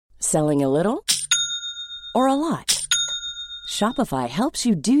Selling a little or a lot? Shopify helps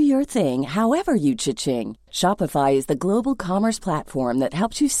you do your thing however you cha-ching. Shopify is the global commerce platform that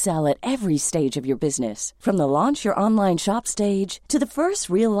helps you sell at every stage of your business. From the launch your online shop stage to the first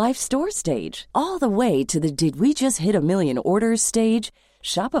real-life store stage, all the way to the did we just hit a million orders stage.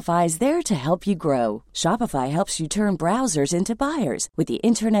 Shopify is there to help you grow. Shopify helps you turn browsers into buyers with the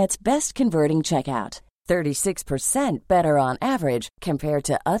internet's best converting checkout. 36% better on average compared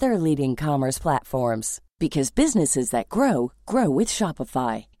to other leading commerce platforms. Because businesses that grow, grow with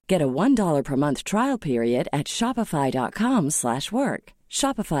Shopify. Get a $1 per month trial period at shopify.com/work.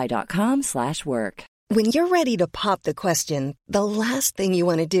 Shopify.com/work. When you're ready to pop the question, the last thing you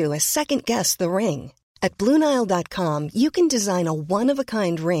want to do is second-guess the ring. At BlueNile.com, you can design a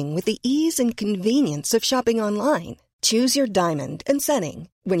one-of-a-kind ring with the ease and convenience of shopping online. Choose your diamond and setting.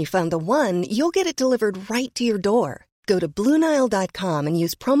 When you find the one, you'll get it delivered right to your door. Go to BlueNile.com and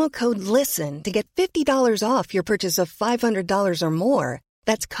use promo code LISTEN to get $50 off your purchase of $500 or more.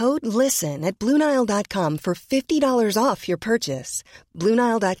 That's code LISTEN at BlueNile.com for $50 off your purchase.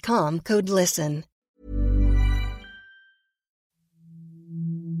 BlueNile.com, code LISTEN.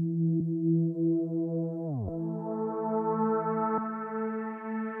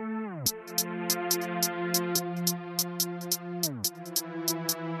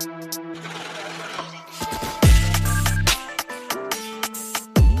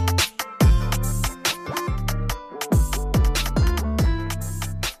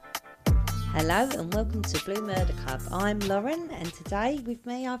 Hello and welcome to Blue Murder Club. I'm Lauren and today with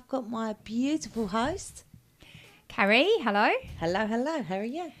me I've got my beautiful host. Carrie, hello. Hello, how are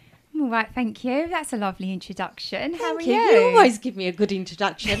you? I'm all right, thank you. That's a lovely introduction. How are Thank you. you? You always give me a good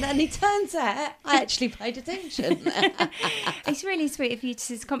introduction and it turns out I actually paid attention. It's really sweet of you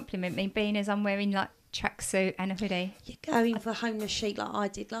to compliment me, being as I'm wearing like tracksuit and a hoodie. You're going for a homeless sheet like I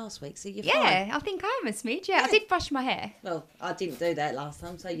did last week, so you're Yeah, fine. I think I am a smidge. Yeah, I did brush my hair. Well, I didn't do that last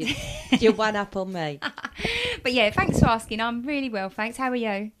time, so you're one up on me. But yeah, thanks for asking. I'm really well, thanks. How are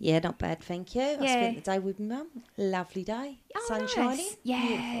you? Yeah, not bad, thank you. I Yeah. spent the day with my mum. Lovely day. Sun nice. shining. Yeah,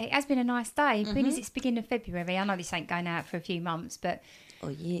 Beautiful. it has been a nice day. Being as it's beginning of February, I know this ain't going out for a few months, but... Oh,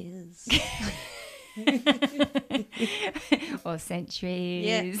 yes. or centuries.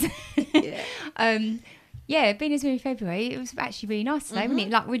 Yeah. Yeah, being as we're in February, it was actually really nice today, wasn't it?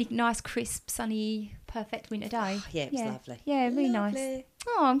 Like really nice, crisp, sunny, perfect winter day. Yeah, it was lovely. Yeah, really Lovely. nice.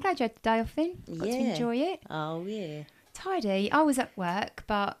 Oh, I'm glad you had the day off then. Got to Yeah. enjoy it. Oh, yeah. Tidy. I was at work,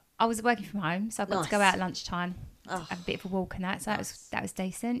 but I was working from home, so I got to go Nice. out at lunchtime, Oh. have a bit of a walk and that. So that was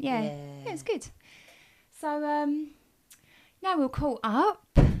decent. Yeah, Yeah. it was good. So now we'll call up.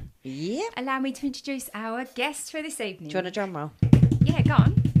 Yeah. Allow me to introduce our guest for this evening. Do you want a drum roll? Yeah, go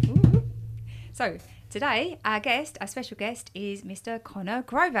on. Ooh. So today, our special guest is Mr. Connor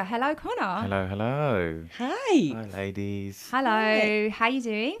Grover. Hello, Connor. Hello. Hi. Hi, ladies. Hello. How you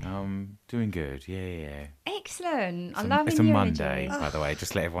doing? Doing good. Yeah. Excellent. I It's love a your Monday, energy. by the way.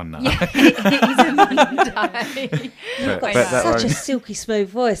 Just let everyone know. Yeah, it is a Monday. But Got that such a won't- silky smooth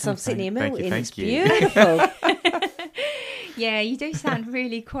voice. I'm sitting here thank you, melting. It's thank you. beautiful. Yeah, you do sound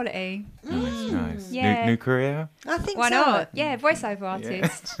really quality. Nice. Yeah. New career? I think Why so. not? Yeah, voiceover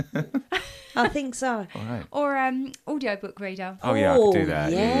artist. I think so. All right. Or audiobook reader. Oh, yeah, I could do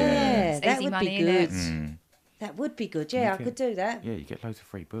that. Yeah, It's that easy would money, be innit? good. Mm. That would be good. Yeah, I could do that. Yeah, you get loads of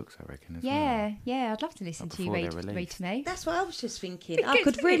free books, I reckon, as well. Yeah, I'd love to listen to you Before they're read released. to me. That's what I was just thinking. Be I good,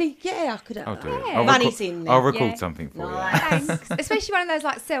 could isn't really, I could. I'll do it. Yeah. I'll Money's record, in there. I'll record Yeah. something for Thanks. Especially one of those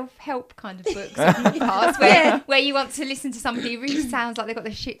like self-help kind of books on the past where you want to listen to somebody who really sounds like they've got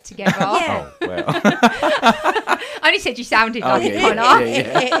their shit together. you. Oh, well. I only said you sounded like it, Connor.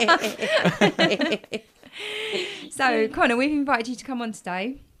 So, Connor, we've invited you to come on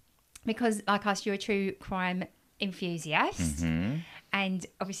today because, like us, you're a true crime enthusiast. And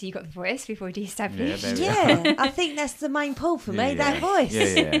obviously you got the voice we've already established. there we Yeah, I think that's the main pull for me, that voice.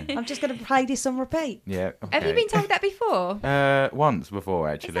 Yeah. I'm just going to play this on repeat. Yeah. Have you okay. been told that before? Once before,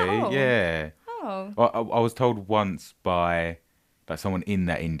 actually. all? Yeah. Oh. Well, I was told once by like someone in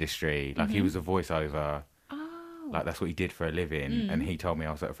that industry, like he was a voiceover. Like that's what he did for a living, and he told me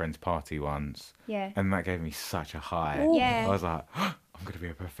I was at a friend's party once, Yeah. and that gave me such a high. Yeah. I was like, I'm going to be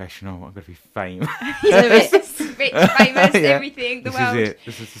a professional. I'm going to be famous. Rich, famous, Yeah. everything, the this world. is it.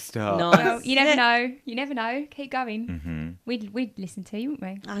 This is the start. Nice. Well, you never know. You never know. Keep going. Mm-hmm. We'd listen to you,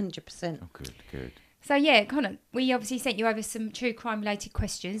 wouldn't we? 100%. Oh, good. So yeah, Connor, we obviously sent you over some true crime related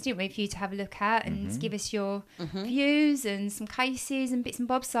questions, didn't we, for you to have a look at and give us your views and some cases and bits and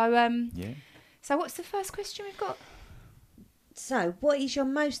bobs. So Yeah. so what's the first question we've got? So, what is your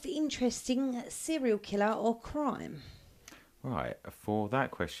most interesting serial killer or crime? Right, for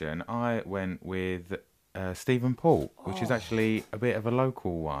that question, I went with Stephen Paul, which is actually a bit of a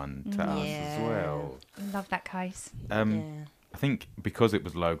local one to us as well. Love that case. I think because it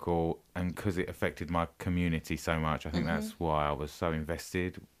was local and because it affected my community so much, I think that's why I was so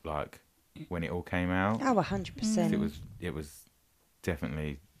invested, like, when it all came out. Oh, 100%. It was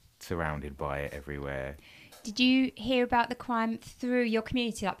definitely surrounded by it everywhere. Did you hear about the crime through your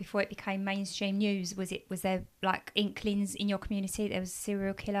community, like before it became mainstream news? Was there like inklings in your community that there was a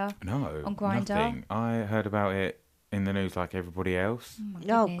serial killer? No, on Grindr? nothing. I heard about it in the news like everybody else. Oh,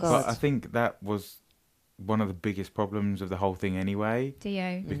 Goodness. God. But I think that was one of the biggest problems of the whole thing anyway. Do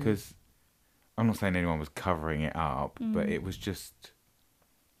you? Because I'm not saying anyone was covering it up, but it was just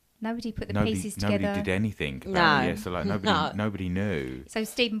Nobody put the pieces together. Nobody did anything about No. it. Yeah, so like nobody knew. So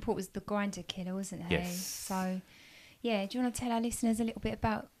Stephen Paul was the Grindr killer, wasn't he? Yes. So, yeah, do you want to tell our listeners a little bit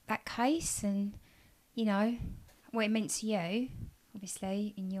about that case and, you know, what it meant to you,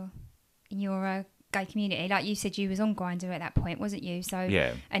 obviously, in your gay community? Like you said, you was on Grindr at that point, wasn't you? So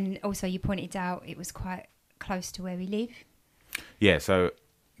Yeah. And also you pointed out it was quite close to where we live. Yeah, so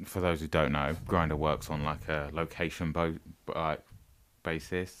for those who don't know, Grindr works on like a location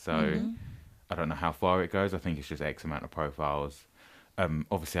basis. So I don't know how far it goes. I think it's just X amount of profiles.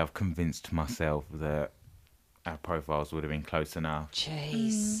 Obviously, I've convinced myself that our profiles would have been close enough.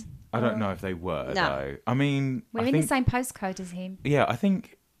 Jeez. I don't know if they were, No. though. I mean, We're I in think, the same postcode as him. Yeah, I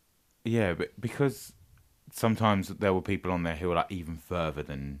think, yeah, but because sometimes there were people on there who were like even further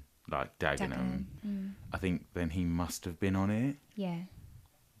than like Dagenham. I think then he must have been on it. Yeah.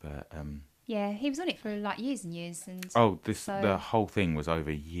 But Yeah, he was on it for like years and years. And the whole thing was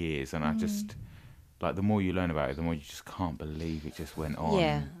over years, and I just like the more you learn about it, the more you just can't believe it just went on.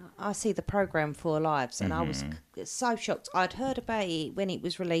 Yeah, I see the programme 4 Lives, and I was so shocked. I'd heard about it when it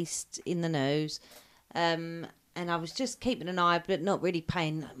was released in the news, and I was just keeping an eye, but not really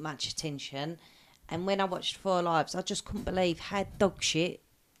paying much attention. And when I watched 4 Lives, I just couldn't believe how dog shit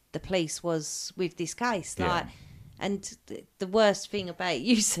the police was with this case. Yeah. Like, and the worst thing about it,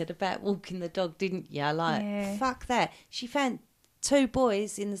 you said about walking the dog, didn't you? Like, Yeah. fuck that. She found 2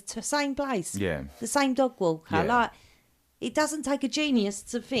 boys in the same place. Yeah. The same dog walker. Yeah. Like, it doesn't take a genius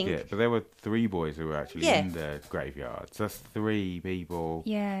to think. Yeah, but there were 3 boys who were actually Yeah. in the graveyard. So that's 3 people.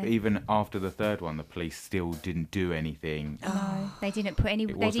 Yeah. But even after the 3rd one, the police still didn't do anything. No, they didn't put any. It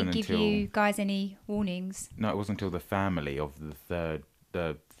They wasn't didn't give until- you guys any warnings. No, it wasn't until the family of the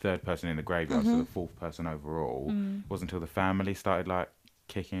third person in the graveyard, so the 4th person overall, wasn't until the family started like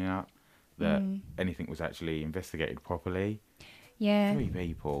kicking up that anything was actually investigated properly. Yeah. 3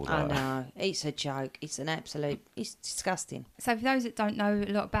 people. I like- know. It's a joke. It's an absolute... It's disgusting. So for those that don't know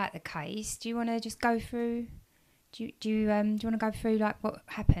a lot about the case, do you want to just go through? Do you want to go through like what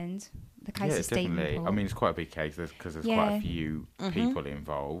happened? The case Yeah, of Stephen definitely. Paul. I mean, it's quite a big case because there's quite Yeah. a few people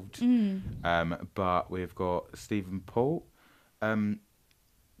involved. But we've got Stephen Paul.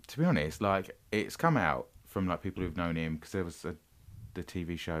 To be honest, like it's come out from like people who've known him because there was the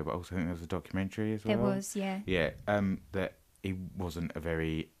TV show, but also I think there was a documentary as well. There was, yeah. Yeah. That he wasn't a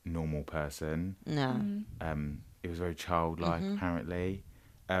very normal person. No. He was very childlike, apparently.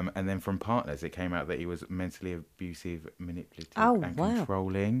 And then from partners, it came out that he was mentally abusive, manipulative, Oh, and wow.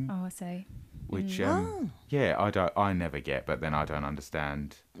 controlling. Oh, I see. Which, Oh. yeah, I never get, but then I don't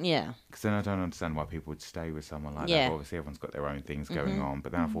understand. Yeah. Because then I don't understand why people would stay with someone like Yeah. that. But obviously, everyone's got their own things going on.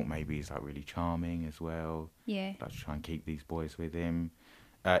 But then I thought maybe he's like really charming as well. Yeah. Like to try and keep these boys with him.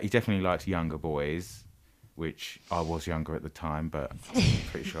 He definitely liked younger boys, which I was younger at the time, but I'm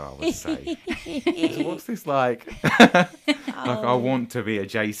pretty sure I would say. What's this like? Like I want to be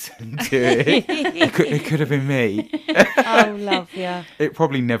adjacent to it. It could have been me. Oh, love you. It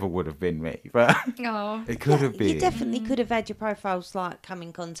probably never would have been me, but Oh, it could have been. You definitely could have had your profiles like come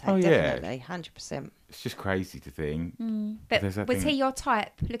in contact. Oh, yeah. Definitely. 100%. It's just crazy to think. but There's that was thing- he your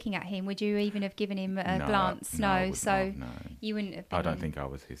type? Looking at him, would you even have given him a glance? No, I No, would so not, no. you wouldn't have. Been I don't think I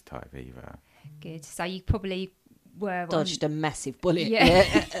was his type either. good. So you probably were. Dodged a massive bullet. Yeah.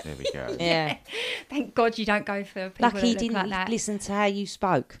 There we go. Yeah. Thank God you don't go for people Lucky that he look didn't like that. listen to how you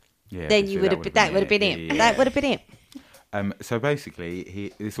spoke. Yeah, Then that's you it, would have. That would have been it. Yeah. That would have been it. So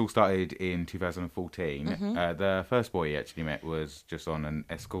basically, this all started in 2014. The first boy he actually met was just on an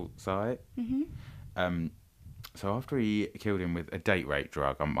escort site. So after he killed him with a date rape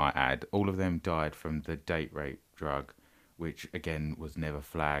drug, I might add, all of them died from the date rape drug, which again was never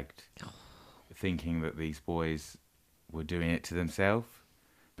flagged, thinking that these boys were doing it to themselves.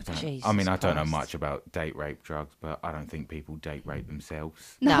 I mean, I don't know Jesus much about date rape drugs, but I don't think people date rape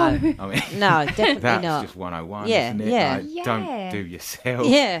themselves. No. I mean, No, definitely that's not. just 101, Yeah, isn't it? yeah. Like, Yeah. don't do yourself.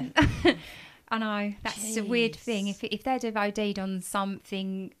 Yeah. I know. That's a weird thing. If they'd have OD'd on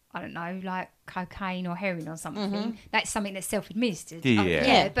something, I don't know, like cocaine or heroin or something, that's something that's self-administered.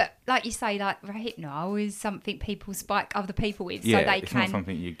 Yeah. But like you say, like Rohypnol is something people spike other people with Yeah, so they it's can... not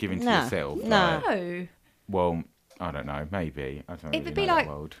something you're giving to yourself. No. No. Well, I don't know. Maybe. I don't really It would know be that like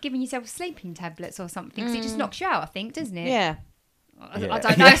world. giving yourself sleeping tablets or something, because it just knocks you out, I think, doesn't it? Yeah. I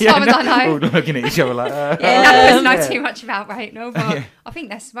don't know, as far as I know. All looking at each other like... I don't know too much about Rohypnol, but I think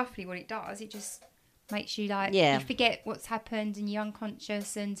that's roughly what it does. It just makes you like, you forget what's happened and you're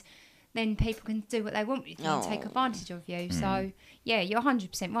unconscious, and then people can do what they want with you and take advantage of you. So, yeah, you're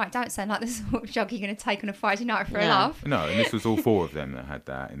 100% right. Don't sound like the sort of drug you're going to take on a Friday night for a laugh. No, and this was all 4 of them that had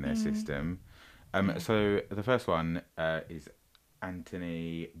that in their system. So the first one is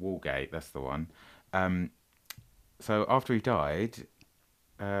Anthony Walgate. That's the one. So after he died,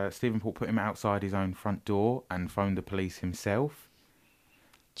 Stephen Paul put him outside his own front door and phoned the police himself.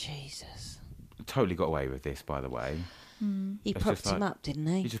 Jesus. Totally got away with this, by the way. He propped him up, didn't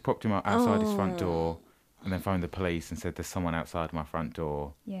he? He just propped him up outside his front door and then phoned the police and said, "There's someone outside my front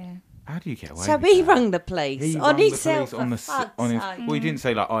door." Yeah. How do you get away So with he that? rung the police He on rung the himself. police on his. Well, he didn't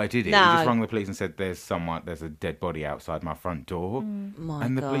say like, "I did it." No. He just rung the police and said, "There's a dead body outside my front door," My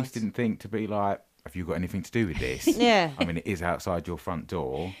and the God. police didn't think to be like, "Have you got anything to do with this?" Yeah. I mean, it is outside your front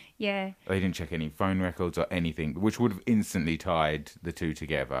door. Yeah. They didn't check any phone records or anything, which would have instantly tied the two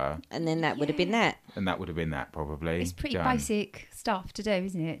together, And then that would have been that. and that would have been that probably. It's pretty done. basic stuff to do,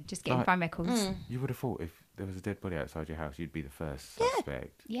 isn't it? Just getting Like- phone records. You would have thought if there was a dead body outside your house, you'd be the first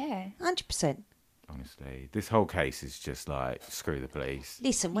suspect. Yeah. 100%. Honestly, this whole case is just like screw the police.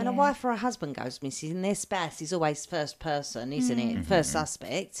 Listen, when a Yeah. wife or a husband goes missing, their spouse is always first person, isn't it? First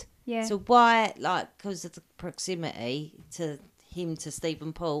suspect. Yeah. So why, like, because of the proximity to him to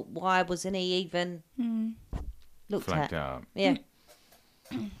Stephen Paul, why wasn't he even looked Flagged at? up. Yeah.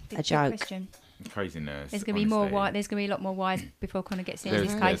 Big joke. question. Craziness. There's going to be more honestly. why. There's going to be a lot more whys before Connor gets into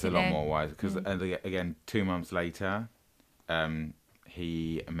this case. There's a isn't lot there? more wise because again, 2 months later,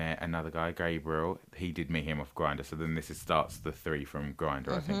 he met another guy, Gabriel. He did meet him off Grindr. So then starts the 3 from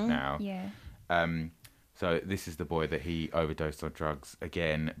Grindr, I think now. Yeah. So this is the boy that he overdosed on drugs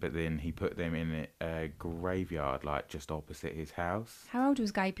again, but then he put them in a graveyard, like just opposite his house. How old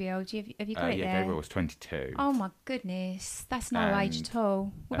was Gabriel? Have you got it there? Gabriel was 22. Oh my goodness, that's no age And, at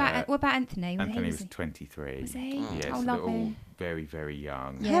all. What about Anthony? Anthony was was 23. Was he? Yeah, Oh, so they're all lovely. very, very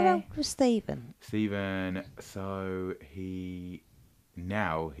young. Yeah. How old was Stephen? Stephen, so he's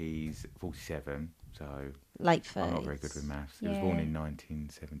 47, so Late 30s. I'm not very good with maths. He was Yeah. born in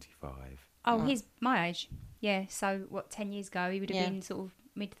 1975. Oh, he's my age. Yeah. So what? 10 years ago, he would have Yeah. been sort of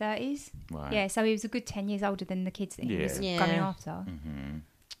mid-30s. Right. Yeah. So he was a good 10 years older than the kids that he was Yeah. going Yeah. after.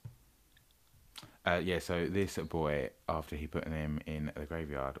 So this boy, after he put them in the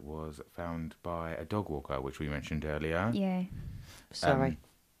graveyard, was found by a dog walker, which we mentioned earlier. Yeah. Sorry.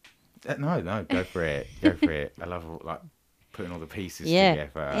 No, go for it. Go for it. I love like putting all the pieces Yeah.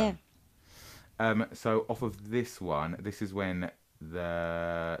 together. Yeah. So off of this one, this is when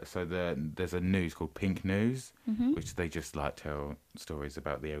there's a news called Pink News, which they just like tell stories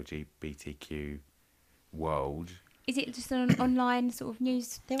about the LGBTQ world. Is it just an online sort of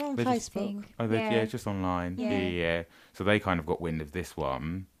news They're on They're just- Facebook. Oh, yeah, just online. Yeah. Yeah. So they kind of got wind of this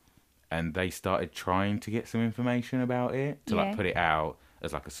one, and they started trying to get some information about it to Yeah. like put it out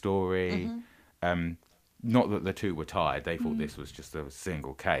as like a story. Not that the two were tied. They thought this was just a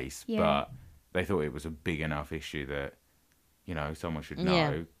single case, Yeah. but they thought it was a big enough issue that someone should Yeah.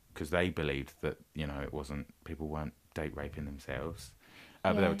 know because they believed that people weren't date raping themselves,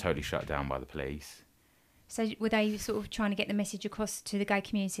 but they Yeah. were totally shut down by the police. So were they sort of trying to get the message across to the gay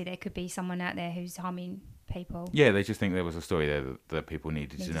community? There could be someone out there who's harming people. Yeah, they just think there was a story there that people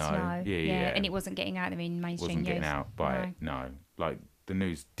needed to Needed know. Yeah. And it wasn't getting out there in mainstream wasn't getting news. out by like the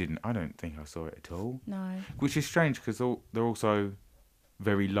news didn't. I don't think I saw it at all. No. Which is strange because they're also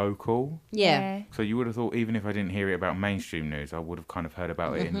very local. Yeah. So you would have thought even if I didn't hear it about mainstream news, I would have kind of heard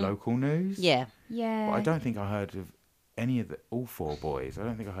about it in local news. Yeah. Yeah. But I don't think I heard of any of all 4 boys. I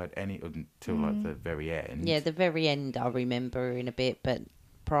don't think I heard any until like the very end. Yeah, the very end I remember in a bit, but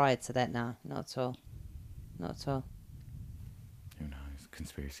prior to that, no, not at all. Not at all. Who knows?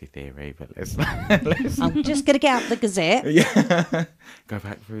 Conspiracy theory, but let's I'm just going to get out the Gazette. go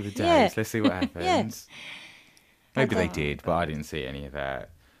back through the days. Yeah. Let's see what happens. Maybe they Okay. did, but I didn't see any of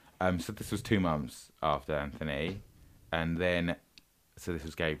that. So this was 2 months after Anthony, and then so this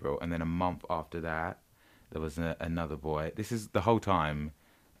was Gabriel, and then a month after that, there was another boy. This is the whole time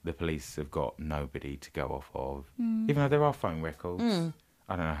the police have got nobody to go off of, even though there are phone records.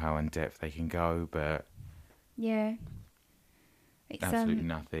 I don't know how in depth they can go, but Yeah. It's absolutely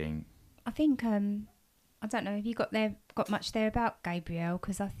nothing. I think I don't know. Have you got much there about Gabriel?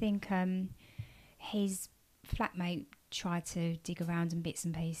 Because I think his flatmate tried to dig around in bits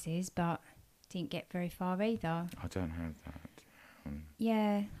and pieces, but didn't get very far either. I don't have that.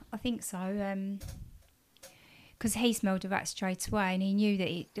 Yeah, I think so. Because he smelled a rat straight away, and he knew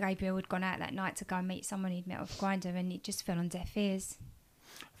that Gabriel had gone out that night to go and meet someone he'd met off Grindr, and it just fell on deaf ears.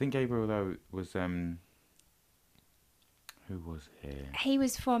 I think Gabriel though was who was he? He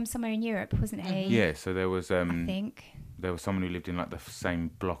was from somewhere in Europe, wasn't he? Yeah, so there was I think. there was someone who lived in like the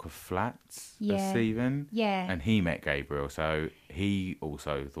same block of flats Yeah. as Stephen. Yeah. And he met Gabriel, so he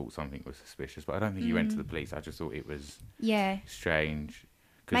also thought something was suspicious. But I don't think he went to the police. I just thought it was Yeah. strange.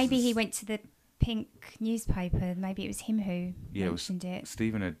 'Cause Maybe he went to the Pink newspaper. Maybe it was him who Yeah, mentioned it.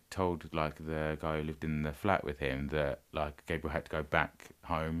 Stephen had told like the guy who lived in the flat with him that like Gabriel had to go back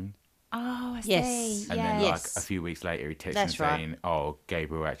home. Oh, I Yes. see. And yeah. then like Yes. a few weeks later he texted That's him right. saying, "Oh,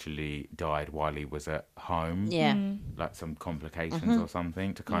 Gabriel actually died while he was at home." Yeah. Like some complications or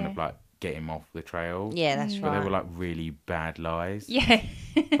something to kind of Yeah. like get him off the trail. Yeah, that's But right. they were like really bad lies. Yeah.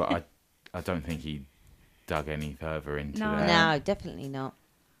 But I don't think he dug any further into No. that. No, definitely not.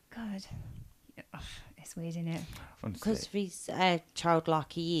 God. Ugh, it's weird, isn't it? Honestly. Because if he's a child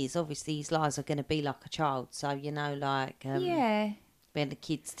like he is, obviously his lies are going to be like a child. So, you know, like Yeah. when the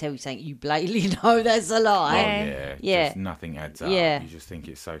kids tell you something, you blatantly know that's a lie. Oh, Yeah. yeah. Yeah. Just nothing adds up. Yeah. You just think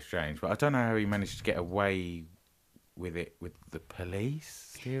it's so strange. But I don't know how he managed to get away with it with the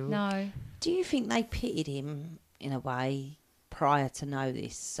police still. No. Do you think they pitted him in a way prior to know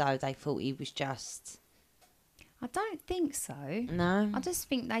this? So they thought he was just... I don't think so. No? I just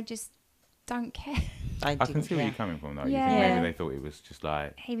think they just don't care. They I can didn't see where care. you're coming from though. Yeah. You think maybe they thought it was just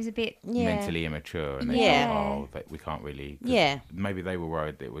like He was a bit. Yeah. mentally immature and they Yeah. thought, oh, that we can't really... 'cause Yeah. Maybe they were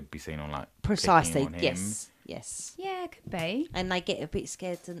worried that it would be seen on like... Precisely, picking on him. yes. Yes. Yeah, could be. And they get a bit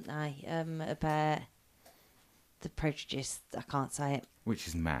scared, don't they, about the prejudice. I can't say it. Which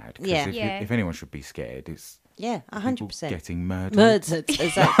is mad. 'Cause Yeah. If anyone should be scared, it's Yeah, people 100%. getting murdered. Murdered,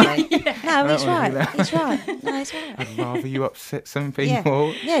 exactly. No, I he's don't wanna right. do that. He's right. No, he's right. I'd rather you upset some Yeah.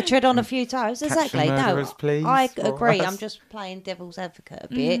 people. Yeah, tread on a few toes. Catch Exactly. the No, murderers, please, I for agree. us. I'm just playing devil's advocate a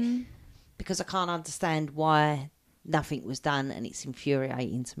bit because I can't understand why nothing was done, and it's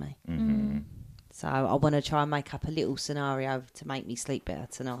infuriating to me. Mm-hmm. So I want to try and make up a little scenario to make me sleep better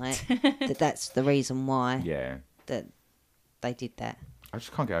tonight. That's the reason why Yeah. that they did that. I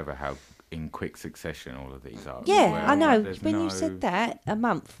just can't get over how in quick succession all of these are. as Yeah, well. I know. Like, there's When no- you said that, a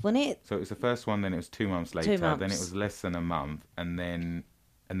month, wasn't it? So it was the first one, then it was 2 months later, then it months. was less than a month, and then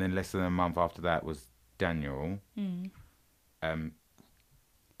less than a month after that was Daniel. And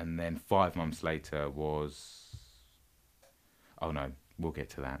then 5 months later was... Oh no, we'll get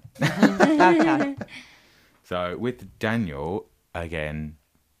to that. Okay. So with Daniel, again,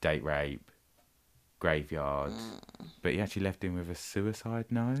 date rape, graveyard, but he actually left him with a suicide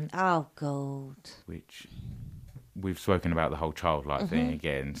note, Oh, God. which we've spoken about the whole childlike thing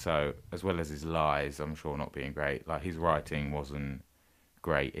again. So as well as his lies, I'm sure not being great, like his writing wasn't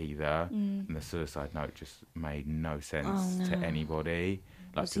great either, and the suicide note just made no sense to anybody,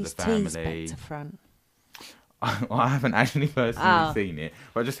 like Was to the his teeth family. back to front? I haven't actually personally seen it,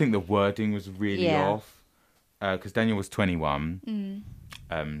 but I just think the wording was really Yeah. off. Because Daniel was 21,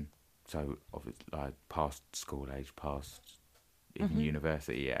 so obviously like past school age, past even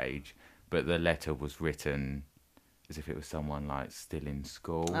university age. But the letter was written as if it was someone like still in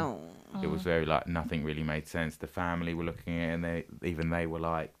school. Oh. It was very like nothing really made sense. The family were looking at it, and they were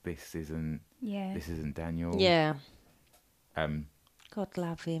like, "This isn't Yeah. Daniel." Yeah. Um, God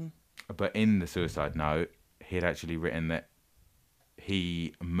love him. But in the suicide note, he had actually written that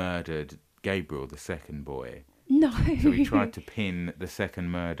he murdered Gabriel, the second boy. No. So he tried to pin the second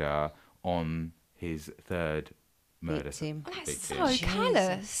murder on his third murder Victim. That's victim. so Jesus.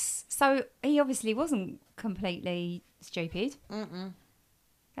 callous. So he obviously wasn't completely stupid.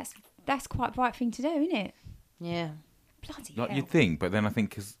 That's quite the right thing to do, isn't it? Yeah. Bloody Like hell. you'd think, but then I think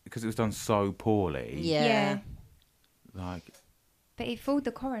because it was done so poorly, Yeah. like But it fooled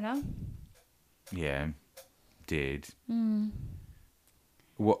the coroner. yeah, did. Hmm.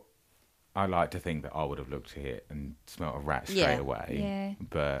 What I like to think that I would have looked at it and smelt a rat straight Yeah. away. Yeah.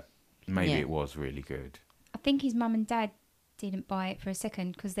 But maybe Yeah. it was really good. I think his mum and dad didn't buy it for a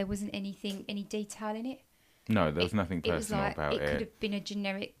second because there wasn't any detail in it. No, there was nothing It was personal like, about it could it. have been a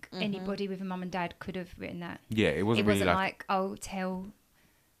generic, anybody with a mum and dad could have written that. Yeah, it wasn't It really wasn't like, like, oh, tell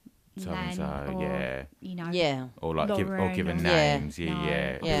so Nan and so, or, yeah. you know. Yeah. Or like Lauren given or- Yeah. names, yeah, No.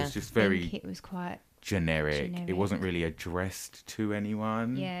 yeah. Yeah. It was just I think very it was quite, generic. It generic. wasn't really addressed to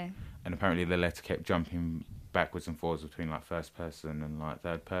anyone. yeah. And apparently the letter kept jumping backwards and forwards between like first person and like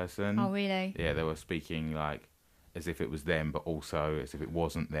third person. Oh, really? Yeah, they were speaking like as if it was them, but also as if it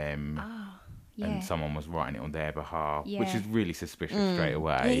wasn't them. Oh, yeah. And someone was writing it on their behalf, which Yeah. is really suspicious straight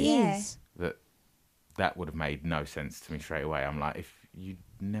away. It Yeah. is. That would have made no sense to me straight away. I'm like, if you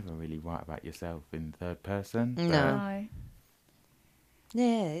never really write about yourself in third person. No. No.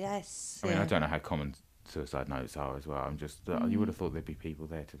 Yeah, yes. I mean, I don't know how common suicide notes are as well. I'm just, you would have thought there'd be people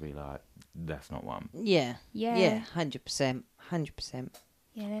there to be like, that's not one. Yeah. Yeah. Yeah, 100%. 100%.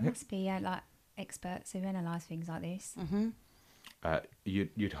 Yeah, there must be like experts who analyse things like this. Mm-hmm.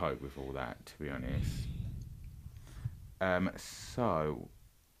 You'd hope with all that, to be honest. So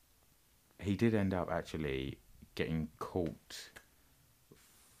he did end up actually getting caught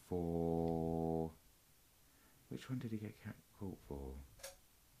for... Which one did he get caught for?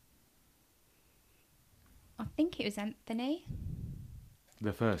 I think it was Anthony.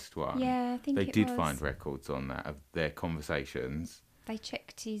 The first one. Yeah, I think They it did was. find records on that of their conversations. They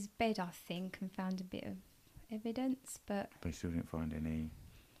checked his bed, I think, and found a bit of evidence, but They still didn't find any.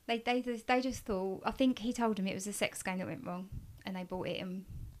 they just thought. I think he told them it was a sex game that went wrong, and they bought it and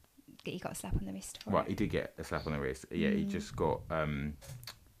he got a slap on the wrist for Right, it. he did get a slap on the wrist. Yeah, he just got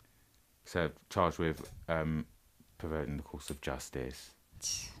charged with perverting the course of justice,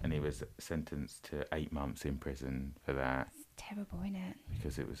 and he was sentenced to 8 months in prison for that. It's terrible, isn't it?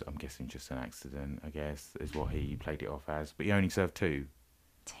 Because it was, I'm guessing, just an accident, I guess, is what he played it off as. But he only served 2,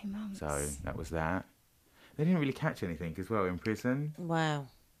 2 months. so that was that. They didn't really catch anything as well in prison. Wow.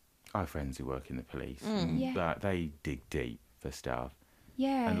 I have friends who work in the police, and Yeah. like, they dig deep for stuff.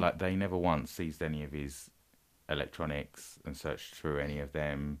 Yeah. And like, they never once seized any of his electronics and searched through any of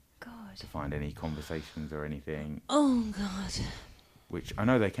them God. to find any conversations or anything, Oh, God. which I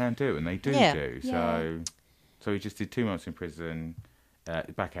know they can do, and they do Yeah. do. Yeah. So he just did 2 months in prison,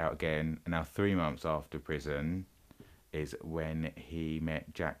 back out again, and now 3 months after prison is when he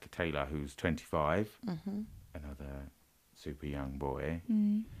met Jack Taylor, who's 25, another super young boy.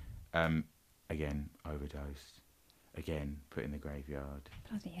 Again, overdosed. Again, put in the graveyard.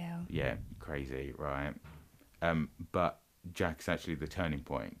 Bloody hell. Yeah, crazy, right? But Jack's actually the turning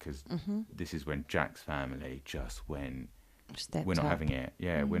point, because this is when Jack's family just went, Stepped we're not up. having it.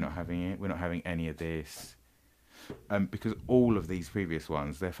 Yeah, we're not having it. We're not having any of this. Because all of these previous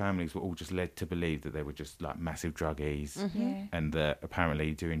ones, their families were all just led to believe that they were just like massive druggies, Yeah. and that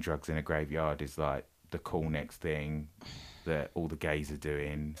apparently doing drugs in a graveyard is like the cool next thing that all the gays are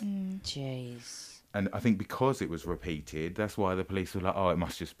doing. Jeez. And I think because it was repeated, that's why the police were like, oh, it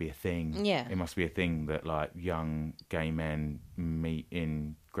must just be a thing. Yeah. It must be a thing that like young gay men meet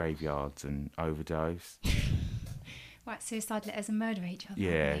in graveyards and overdose. Write suicide letters and murder each other.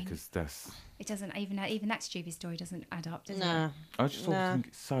 Yeah, I mean, because that's... it doesn't even that stupid story doesn't add up, does No. it? I just sort of No. think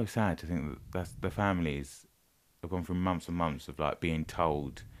it's so sad to think that that's the families have gone through months and months of like being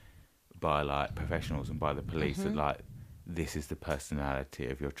told by like professionals and by the police that like this is the personality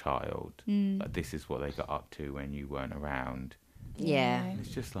of your child. Like this is what they got up to when you weren't around. Yeah. And it's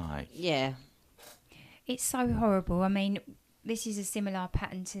just like, Yeah. It's so horrible. I mean, this is a similar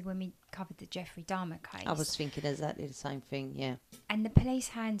pattern to when we covered the Jeffrey Dahmer case. I was thinking exactly the same thing, yeah. And the police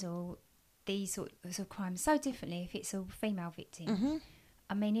handle these sort of crimes so differently if it's a female victim.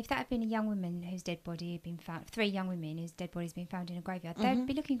 I mean, if that had been a young woman whose dead body had been found, 3 young women whose dead bodies been found in a graveyard, they'd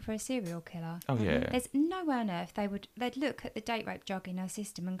be looking for a serial killer. oh yeah. There's no way on earth they'd look at the date rape drug in her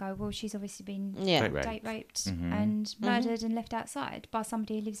system and go, well, she's obviously been Yeah. Date rape. date raped and murdered and left outside by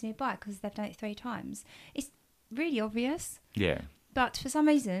somebody who lives nearby because they've done it 3 times. It's really obvious. Yeah. But for some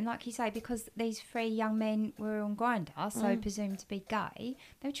reason, like you say, because these 3 young men were on Grindr, so presumed to be gay,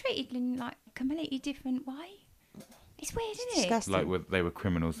 they were treated in like a completely different way. It's weird, isn't it? Disgusting. Like they were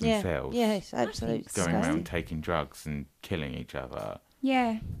criminals Yeah. themselves. Yeah, it's absolutely Nothing's Going disgusting. around taking drugs and killing each other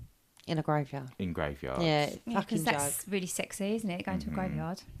Yeah. In a graveyard. in graveyards. Yeah, Yeah, fucking because joke. that's really sexy, isn't it? Going to a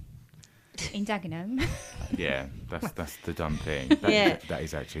graveyard in Dagenham. Yeah, that's the done thing. Yeah. That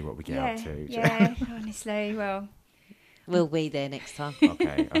is actually what we get yeah, up to. yeah. Honestly, well, We'll be there next time.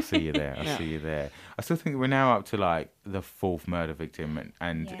 Okay, I'll see you there. I'll Yeah. see you there. I still think we're now up to like the 4th murder victim,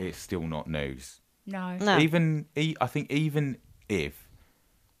 and Yeah. it's still not news. no. No. I think even if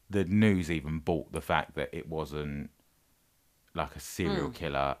the news even bought the fact that it wasn't like a serial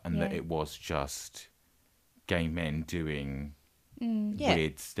killer and that Yeah. it was just gay men doing Yeah.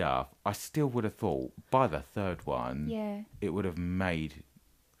 weird stuff, I still would have thought by the 3rd one, Yeah. it would have made...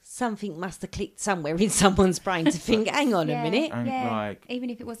 Something must have clicked somewhere in someone's brain to think, hang on a Yeah. minute. And, yeah. like- Even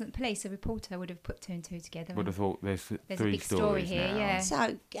if it wasn't police, a reporter would have put 2 and 2 together. Would have thought there's a 3 big story stories here, now. yeah.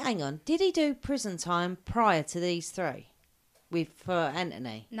 So, hang on. Did he do prison time prior to these 3? For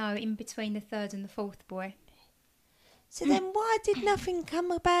Anthony? No, in between the 3rd and the 4th boy. So then why did nothing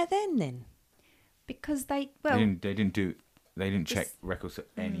come about then? Because They didn't check records or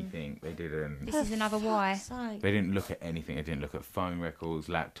anything. They didn't. this is another why. Sake. They didn't look at anything. They didn't look at phone records,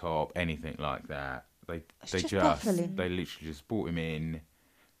 laptop, anything like that. They just baffling. they literally just brought him in.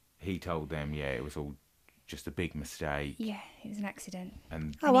 He told them, yeah, it was all just a big mistake. Yeah, it was an accident.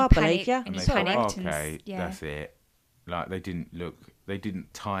 And Oh, I believe you. And and he they thought, panicked. okay, and, yeah. that's it. Like they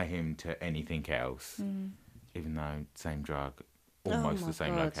didn't tie him to anything else, even though same drug, almost Oh the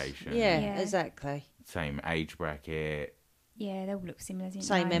same my God. location, Yeah, exactly. same age bracket. Yeah, they all look similar, didn't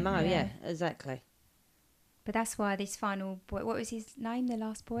Same they? MO, yeah, exactly. But that's why this final boy, what was his name, the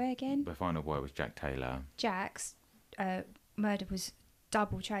last boy again? The final boy was Jack Taylor. Jack's murder was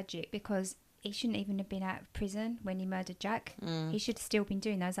double tragic because he shouldn't even have been out of prison when he murdered Jack. He should have still been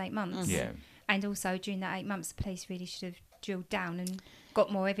doing those 8 months. Yeah. And also during that 8 months, the police really should have drilled down and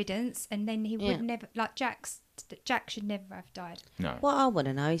got more evidence. And then he would never, like Jack should never have died. No. What I want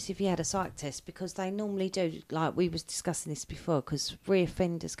to know is if he had a psych test, because they normally do, like we was discussing this before, because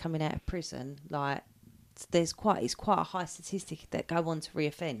reoffenders coming out of prison, like it's quite a high statistic that go on to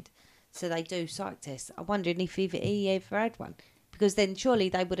reoffend. So they do psych tests. I'm wondering if he ever had one. Because then surely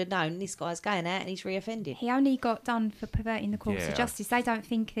they would have known this guy's going out and he's reoffending. He only got done for perverting the course Yeah. of justice. They don't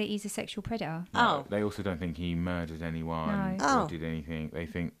think that he's a sexual predator. No, Oh. They also don't think he murdered anyone No. or did anything. They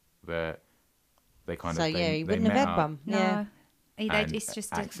think that they kind So of yeah, he they wouldn't have met had up one. Yeah. No. and It's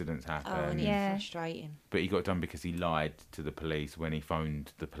just accidents Oh, happen. and Yeah. it's frustrating. But he got done because he lied to the police when he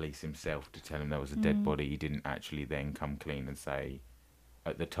phoned the police himself to tell them there was a dead body. He didn't actually then come clean and say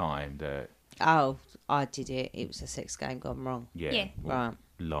at the time that Oh, I did it. It was a sex game gone wrong. Yeah. Right.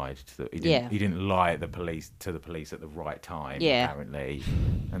 lied to the Yeah. he didn't lie at the police at the right time apparently,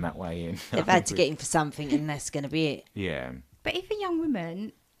 and that way in They've had to get him for something, and that's going to be it. yeah. But if a young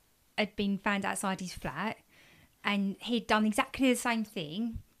woman had been found outside his flat and he'd done exactly the same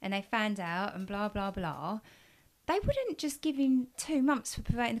thing and they found out and blah, blah, blah, they wouldn't just give him 2 months for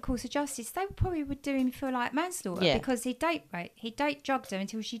perverting the course of justice. They probably would do him for like manslaughter because he'd date drugged her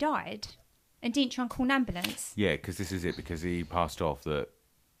until she died and didn't try and call an ambulance. Yeah, because this is it, because he passed off that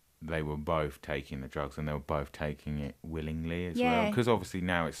they were both taking the drugs and they were both taking it willingly as well. Because obviously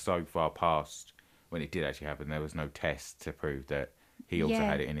now it's so far past when it did actually happen, there was no test to prove that he also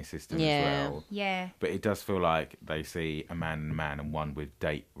had it in his system as well. Yeah. But it does feel like they see a man and one with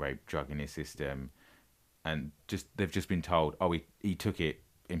date rape drug in his system, and they've just been told, oh, he took it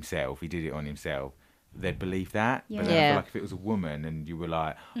himself, he did it on himself. They'd believe that. Yeah. But then I feel like if it was a woman and you were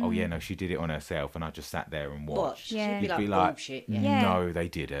like, oh yeah, no, she did it on herself, and I just sat there and watched, Yeah. You'd you'd be like, bullshit. Yeah. no, they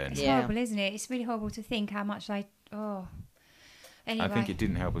didn't. It's Yeah. horrible, isn't it? It's really horrible to think how much they... Oh. Anyway. I think it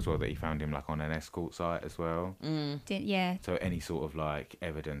didn't help as well that he found him like on an escort site as well. Yeah. So any sort of like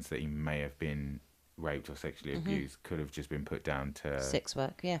evidence that he may have been raped or sexually abused could have just been put down to Sex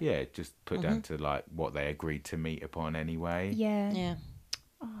work, yeah. Yeah, just put down to like what they agreed to meet upon anyway. Yeah. Yeah.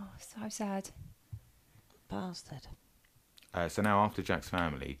 Oh, so sad. Bastard. So now after Jack's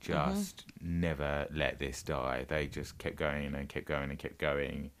family just never let this die. They just kept going and kept going and kept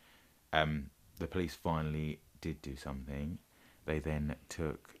going. The police finally did do something. They then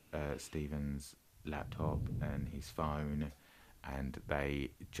took Stephen's laptop and his phone, and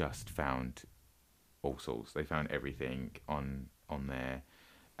they just found all sorts. They found everything on there.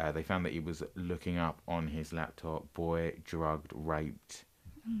 They found that he was looking up on his laptop, boy drugged, raped.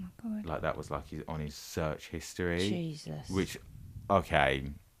 Oh, my God. Like that was like on his search history. Jesus. Which, okay,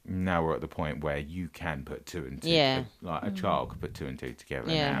 now we're at the point where you can put 2 and 2. Yeah. Like a child could put 2 and 2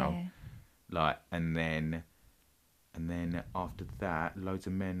 together Yeah. now. Yeah. Like, and then after that, loads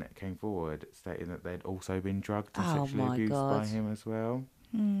of men came forward stating that they'd also been drugged and Oh sexually my abused God. by him as well.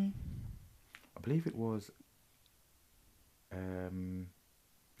 Mm. I believe it was.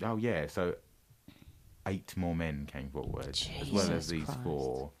 Oh yeah, so 8 more men came forward, as well as Jesus these Christ.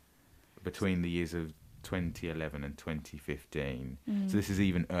 4, between the years of 2011 and 2015. So this is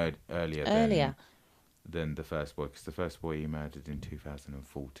even earlier than the first boy, because the first boy he murdered in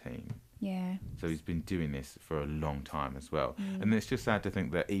 2014. Yeah. So he's been doing this for a long time as well. And it's just sad to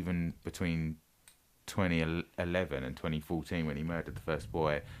think that even between 2011 and 2014, when he murdered the first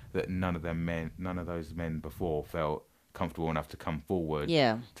boy, that none of those men before felt comfortable enough to come forward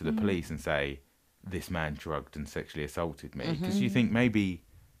to the police and say, this man drugged and sexually assaulted me. Because you think maybe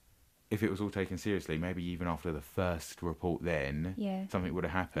if it was all taken seriously, maybe even after the first report then, something would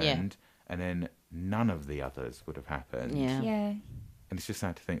have happened, and then none of the others would have happened. Yeah. Yeah. And it's just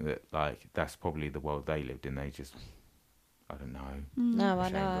sad to think that, like, that's probably the world they lived in. They just, I don't know, No, I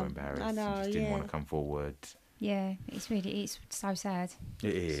ashamed or know. embarrassed. I know, and just didn't want to come forward. Yeah, it's so sad.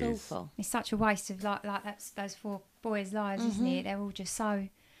 It is. It's awful. It's such a waste of like that's those 4 boys' lives, isn't it? They're all just so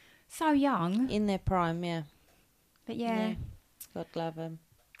young. In their prime, yeah. But yeah. God love them.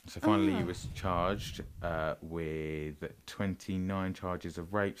 So finally, he was charged with 29 charges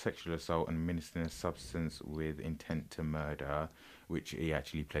of rape, sexual assault, and administering a substance with intent to murder, which he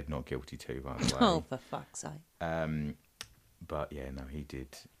actually pled not guilty to, by the way. Oh, for fuck's sake. But yeah, no, he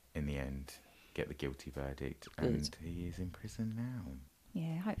did in the end get the guilty verdict, and he is in prison now.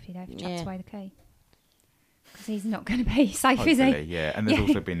 Yeah, hopefully they've chucked away the key. Because he's not going to be safe, is Hopefully, he? yeah. And there's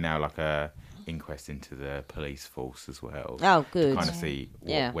also been now like a inquest into the police force as well. Oh, good. To kind of see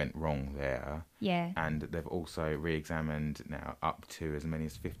what went wrong there. Yeah. And they've also re-examined now up to as many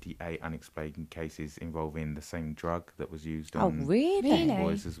as 58 unexplained cases involving the same drug that was used on really?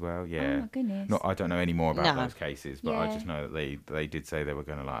 boys as well. Yeah. Oh, my goodness. I don't know any more about those cases, but I Yeah. just know that they did say they were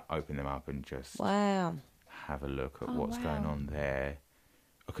going to like open them up and just Wow. have a look at what's wow. going on there.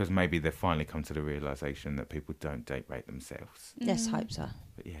 Because maybe they've finally come to the realisation that people don't date rape themselves. Let's hope so.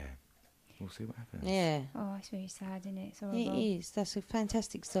 But yeah, we'll see what happens. Yeah. Oh, it's really sad, isn't it? It's It horrible. is. That's a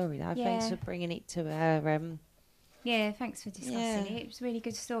fantastic story, though. Yeah. Thanks for bringing it to our Yeah, thanks for discussing it. It was a really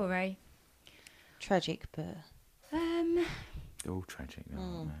good story. tragic, but... They're all tragic now,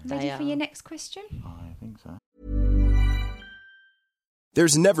 aren't they? Ready They for are. your next question? I think so.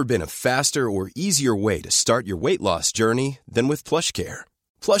 There's never been a faster or easier way to start your weight loss journey than with PlushCare.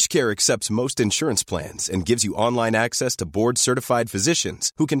 PlushCare accepts most insurance plans and gives you online access to board-certified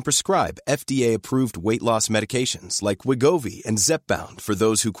physicians who can prescribe FDA-approved weight loss medications like Wegovy and Zepbound for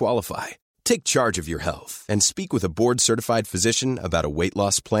those who qualify. Take charge of your health and speak with a board-certified physician about a weight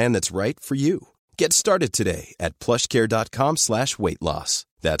loss plan that's right for you. Get started today at plushcare.com/weight loss.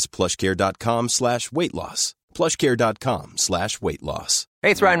 That's plushcare.com/weight loss. plushcare.com/weight loss.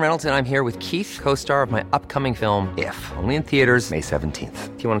 Hey, it's Ryan Reynolds, and I'm here with Keith, co-star of my upcoming film, If, only in theaters May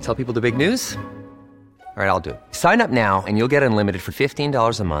 17th. Do you want to tell people the big news? All right, I'll do it. Sign up now and you'll get unlimited for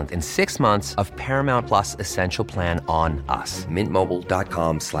 $15 a month and 6 months of Paramount Plus Essential Plan on us.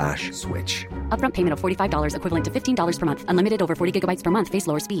 MintMobile.com/switch. Upfront payment of $45 equivalent to $15 per month. Unlimited over 40 gigabytes per month. Face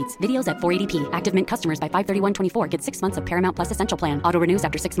lower speeds. Videos at 480p. Active Mint customers by 531.24 get 6 months of Paramount Plus Essential Plan. Auto renews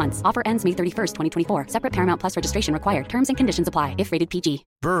after 6 months. Offer ends May 31st, 2024. Separate Paramount Plus registration required. Terms and conditions apply if rated PG.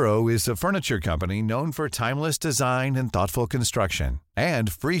 Burrow is a furniture company known for timeless design and thoughtful construction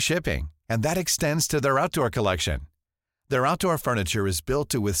and free shipping. And that extends to their outdoor collection. Their outdoor furniture is built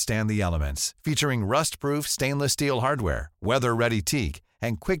to withstand the elements, featuring rust-proof stainless steel hardware, weather-ready teak,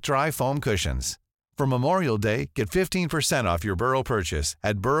 and quick-dry foam cushions. For Memorial Day, get 15% off your Burrow purchase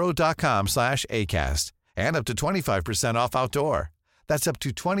at burrow.com/acast and up to 25% off outdoor. That's up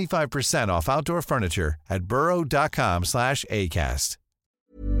to 25% off outdoor furniture at burrow.com/acast.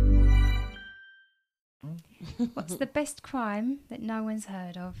 What's the best crime that no one's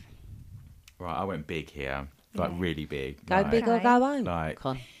heard of? Right, I went big here. Like, really big. Go like, big or go home. Like,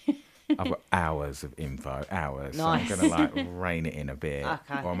 Con. I've got hours of info, hours. Nice. So I'm going to, like, rein it in a bit.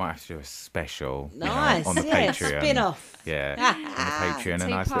 Okay. Or I might have to do a special. Nice. On the Yeah, Patreon. spin-off. Yeah, on the Patreon. A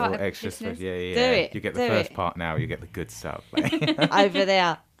nice Two-part little extra business. stuff. Yeah. Do it, You get the do first it. part now, you get the good stuff. Over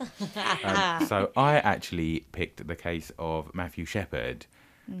there. So I actually picked the case of Matthew Shepard.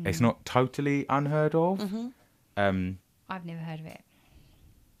 It's not totally unheard of. I've never heard of it.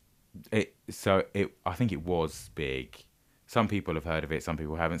 I think it was big. Some people have heard of it, some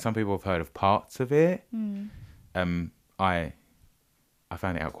people haven't. Some people have heard of parts of it. I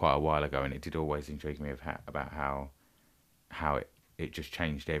found it out quite a while ago, and it did always intrigue me about how it just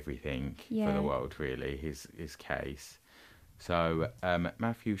changed everything for the world, really, his case. So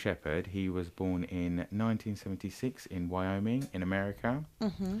Matthew Shepard, he was born in 1976 in Wyoming in America.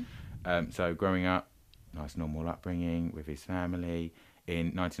 So growing up, nice normal upbringing with his family.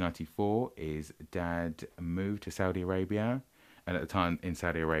 In 1994, his dad moved to Saudi Arabia, and at the time in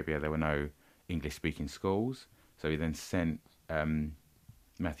Saudi Arabia there were no English-speaking schools, so he then sent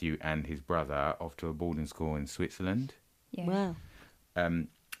Matthew and his brother off to a boarding school in Switzerland. Yeah. Wow. And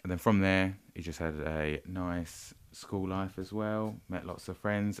then from there, he just had a nice school life as well, met lots of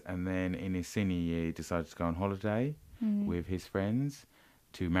friends, and then in his senior year, he decided to go on holiday with his friends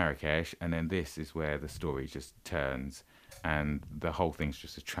to Marrakesh, and then this is where the story just turns, and the whole thing's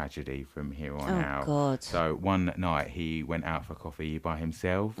just a tragedy from here on out. God. So one night, he went out for coffee by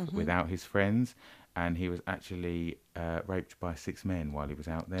himself without his friends, and he was actually raped by 6 men while he was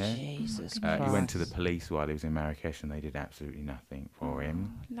out there. Jesus He Christ. went to the police while he was in Marrakesh, and they did absolutely nothing for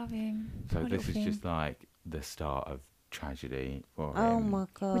him. Love him. So Poor this is little just like the start of tragedy for him. Oh my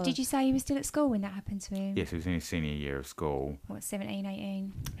God. Well, did you say he was still at school when that happened to him? Yes, he was in his senior year of school. What, 17,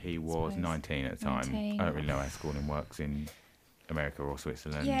 18? He was 19 at the time. 19. I don't really know how schooling works in America or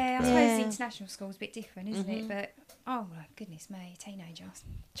Switzerland. Yeah, I but- suppose the international school's a bit different, isn't it? But, oh, my goodness me, teenager.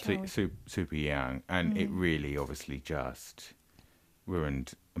 Super young, and it really obviously just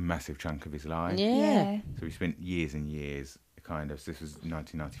ruined a massive chunk of his life. Yeah. So he spent years and years this was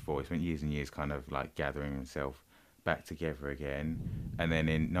 1994, he spent years and years kind of like gathering himself back together again. And then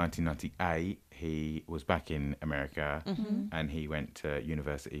in 1998, he was back in America and he went to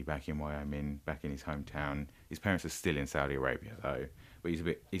university back in Wyoming, back in his hometown. His parents are still in Saudi Arabia though, but he's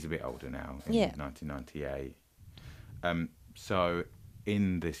a bit older now in 1998. So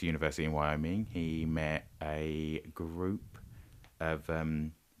in this university in Wyoming, he met a group of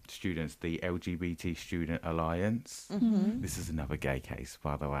students, the LGBT Student Alliance. This is another gay case,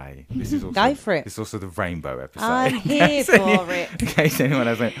 by the way. This is also, Go for it. This is also the Rainbow episode. I'm here for it. In case anyone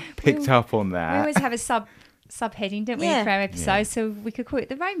hasn't picked up on that. We always have a subheading, don't we, Yeah. for our episode? So we could call it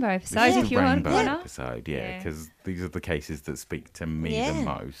the Rainbow episode This is if the you want. Rainbow Anna. episode, Yeah. because these are the cases that speak to me Yeah. the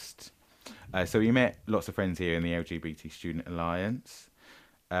most. So he met lots of friends here in the LGBT Student Alliance.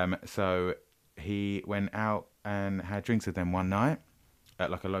 So he went out and had drinks with them one night at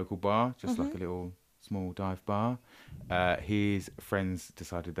like a local bar, just like a little small dive bar. His friends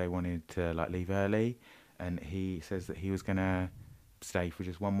decided they wanted to like leave early, and he says that he was gonna stay for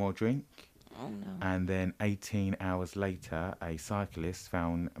just one more drink. Oh no. And then 18 hours later, a cyclist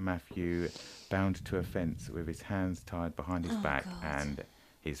found Matthew bound to a fence with his hands tied behind his back God. and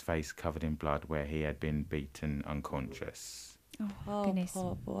his face covered in blood where he had been beaten unconscious. Oh, Goodness.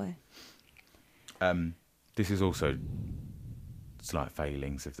 poor boy. This is also slight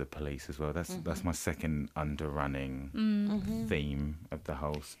failings of the police as well. That's my second underrunning theme of the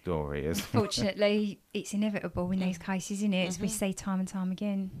whole story. Unfortunately, it's inevitable in these cases, isn't it? As we see time and time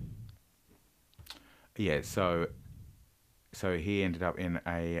again. Yeah, so he ended up in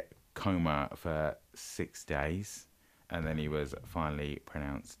a coma for 6 days, and then he was finally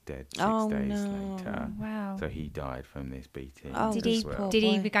pronounced dead 6 days later. Wow. So he died from this beating. Oh, Did as he? well. Did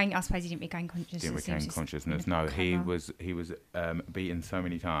he boy. regain? I suppose he didn't regain consciousness. Didn't he was regain just consciousness. in a No, he coma. was beaten so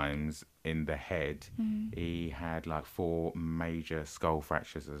many times in the head. He had like 4 major skull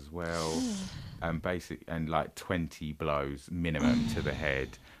fractures as well, and like 20 blows minimum to the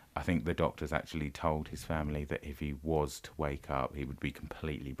head. I think the doctors actually told his family that if he was to wake up, he would be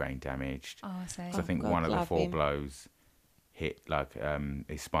completely brain damaged. Oh, I see. So I think God one of the love 4 him. blows hit like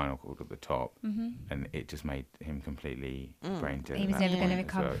his spinal cord at the top, and it just made him completely brain dead. He was at never that gonna point as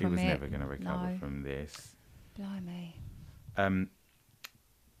recover well. from He was it. never going to recover No. from this. Blimey.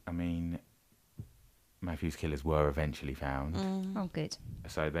 I mean, Matthew's killers were eventually found. Oh, good.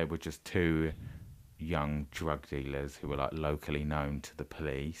 So they were just 2 young drug dealers who were like locally known to the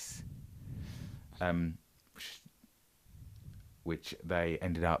police, which they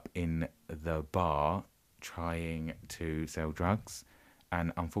ended up in the bar trying to sell drugs,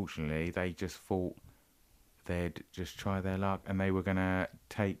 and unfortunately they just thought they'd just try their luck and they were gonna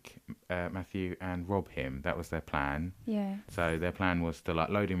take Matthew and rob him. That was their plan. Yeah. So their plan was to like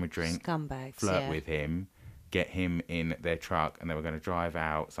load him with drink, Scumbags. flirt yeah. with him, get him in their truck, and they were going to drive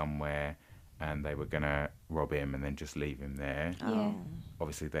out somewhere and they were going to rob him and then just leave him there. Yeah.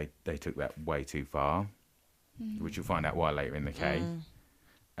 Obviously, they took that way too far, which you'll find out why later in the case.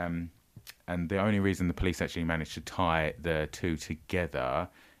 And the only reason the police actually managed to tie the 2 together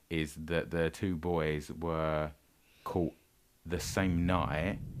is that the 2 boys were caught the same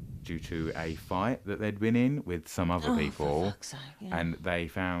night due to a fight that they'd been in with some other people. For fuck's sake, yeah. And they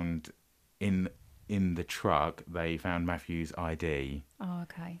found in the truck, they found Matthew's ID Oh,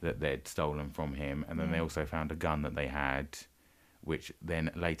 okay. that they'd stolen from him, and then they also found a gun that they had, which then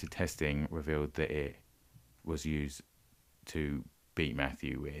later testing revealed that it was used to beat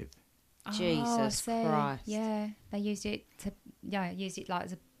Matthew with. Jesus see. Christ. Yeah, they used it like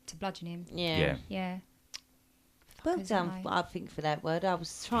to bludgeon him. Yeah. Yeah. Well Fuckers, done, aren't they? I think, for that word. I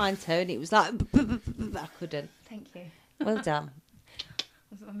was trying to, and it was like, I couldn't. Thank you. Well done.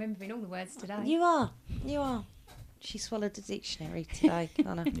 I'm remembering all the words today. You are. She swallowed the dictionary today,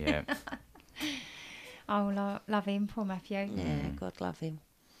 Connor. Yeah. Oh, love him, poor Matthew. Yeah, God love him.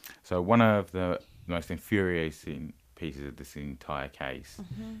 So one of the most infuriating pieces of this entire case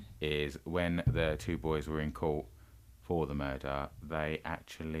is when the 2 boys were in court for the murder, they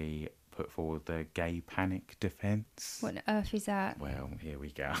actually put forward the gay panic defence. What on earth is that? Well, here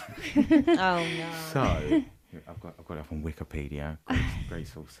we go. Oh, no. So I've got it up on Wikipedia. Great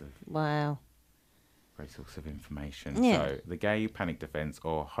source of Wow. great source of information. Yeah. So the gay panic defence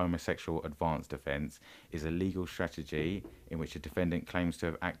or homosexual advance defence is a legal strategy in which a defendant claims to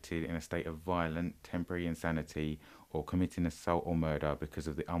have acted in a state of violent, temporary insanity or committing assault or murder because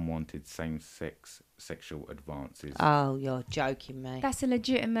of the unwanted same-sex sexual advances. Oh, you're joking me. That's a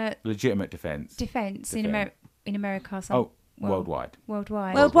legitimate defence. defence in America. Worldwide.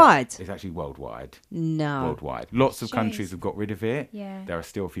 Worldwide? It's actually worldwide. No. Worldwide. Lots of Jeez. countries have got rid of it. Yeah. There are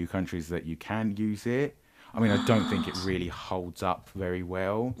still a few countries that you can use it. I mean, I don't think it really holds up very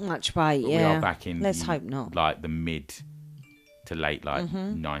well. Much weight, But yeah. we are back in Let's hope not. like the mid to late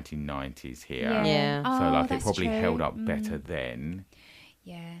 1990s here. Yeah. So Oh, like it that's probably true. held up better then.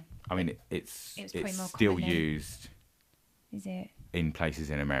 Yeah. I mean, It was it's probably more still common then. used Is it? in places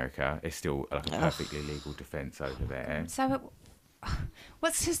in America. It's still like a perfectly legal defence over there. So,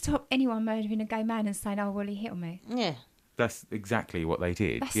 what's to stop anyone murdering a gay man and saying, "Oh, well, he hit on me"? Yeah. That's exactly what they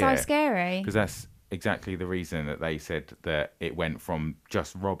did. That's so scary. Because that's exactly the reason that they said that it went from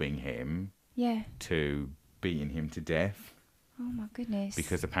just robbing him Yeah. to beating him to death. Oh my goodness.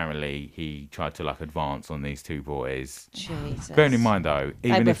 Because apparently he tried to like advance on these two boys. Jesus. Bearing in mind though, They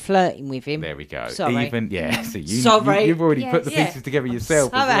even were if flirting with him. there we go, Sorry. even so Sorry. you've already Yes. put the Yeah. pieces together yourself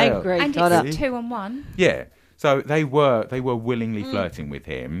So as well. angry. and God, it's 2-on-1. Yeah, so they were willingly flirting with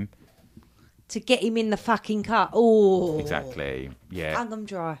him. To get him in the fucking car. Oh. Exactly. Yeah. Hung them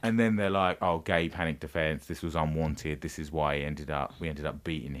dry. And then they're like, "Oh, gay panic defence. This was unwanted. This is why we ended up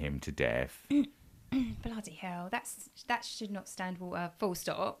beating him to death." Bloody hell! That should not stand water. Full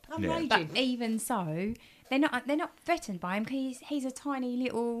stop. I'm Yeah. raging. But even so, they're not threatened by him because he's a tiny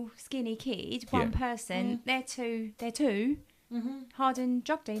little skinny kid. One Yeah. person. They're two hardened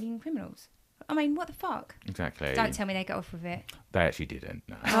drug dealing criminals. I mean, what the fuck? Exactly. Don't tell me they got off with it. They actually didn't.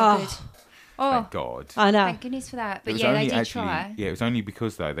 No. Oh, good. Oh, Thank God. I know. thank goodness for that. It But was yeah, they only did try. Yeah, it was only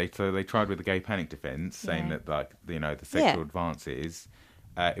because though they tried with the gay panic defence, saying Yeah. that like the sexual Yeah. advances.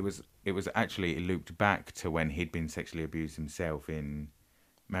 It was actually it looped back to when he'd been sexually abused himself in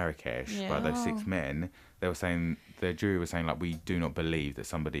Marrakesh by those 6 men. They were saying the jury was saying like we do not believe that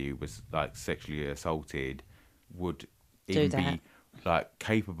somebody who was like sexually assaulted would even that. be like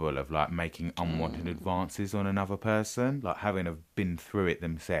capable of like making unwanted advances on another person, like having have been through it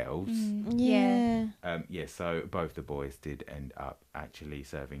themselves. Yeah. So both the boys did end up actually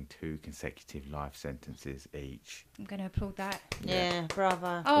serving 2 consecutive life sentences each. I'm going to applaud that. Yeah,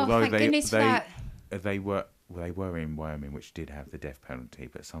 bravo. Oh, thank goodness for that. They were in Wyoming, which did have the death penalty,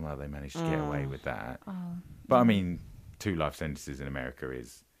 but somehow they managed to get away with that. Oh. But I mean, 2 life sentences in America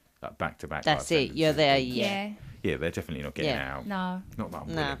is like back to back. That's it. You're there. Yeah. Yeah, they're definitely not getting Yeah. out. No. Not that I'm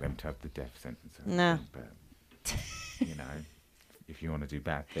No. willing them to have the death sentence. or No. anything, but you know, if you want to do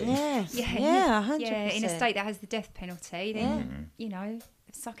bad things. Yes. Yeah, Yeah. 100%. Yeah, in a state that has the death penalty, then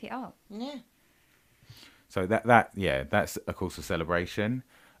suck it up. Yeah. So that's a cause for celebration.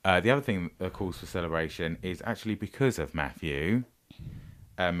 The other thing, a cause for celebration, is actually because of Matthew.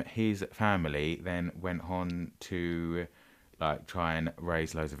 His family then went on to like try and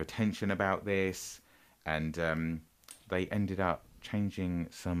raise loads of attention about this, and they ended up changing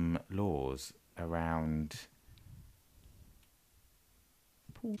some laws around.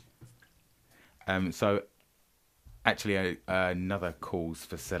 So, actually, another cause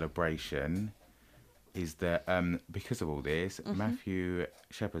for celebration is that because of all this, Matthew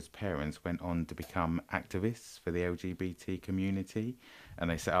Shepard's parents went on to become activists for the LGBT community, and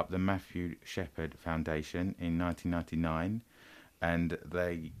they set up the Matthew Shepard Foundation in 1999, and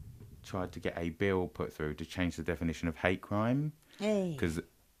they tried to get a bill put through to change the definition of hate crime, because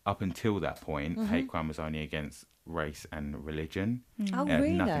up until that point, hate crime was only against race and religion. Oh, It had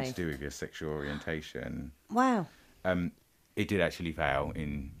really? nothing to do with your sexual orientation. Wow. It did actually fail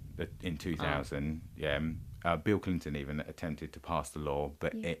in 2000. Bill Clinton even attempted to pass the law,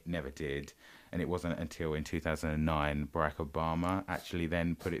 but it never did. And it wasn't until in 2009 Barack Obama actually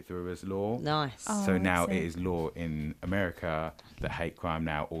then put it through as law. Nice. So now it is law in America that hate crime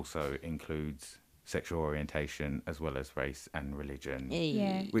now also includes sexual orientation as well as race and religion.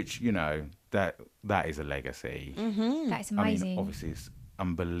 Yeah. Which, you know, that is a legacy. That is I amazing. mean, obviously it's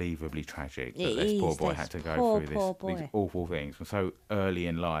unbelievably tragic that It this poor is, boy this had to go poor through boy. these awful things from so early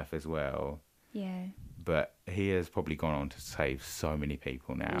in life as well. Yeah. But he has probably gone on to save so many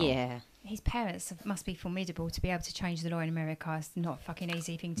people now. Yeah. His parents must be formidable to be able to change the law in America. It's not a fucking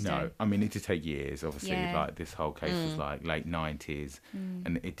easy thing to No, do. I mean, it did take years, obviously. Yeah. Like, this whole case was like late 90s,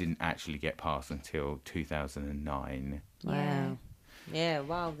 and it didn't actually get passed until 2009. Wow. Yeah,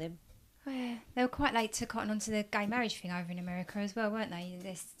 wow, then. Well, They were quite late to cotton onto the gay marriage thing over in America as well, weren't they?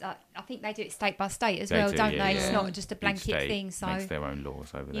 I think they do it state by state as well, don't they? It's not just a blanket thing. So makes their own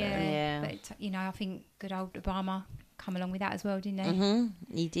laws over there. Yeah. But I think good old Obama come along with that as well, didn't he?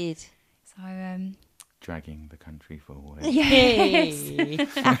 Mm-hmm. He did. So dragging the country forward. Yes.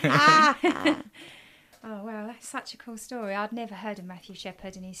 Oh wow, that's such a cool story. I'd never heard of Matthew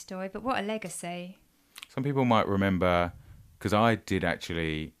Shepard and his story, but what a legacy. Some people might remember, because I did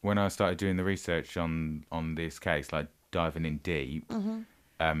actually, when I started doing the research on this case, like diving in deep,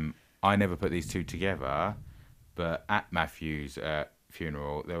 I never put these two together, but at Matthew's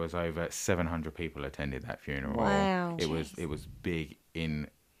funeral, there was over 700 people attended that funeral. Wow. It was big in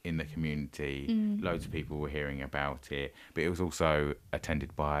the community. Loads of people were hearing about it, but it was also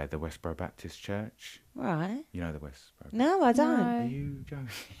attended by the Westboro Baptist Church. Right. You know the Westboro? No, I don't. Are you joking?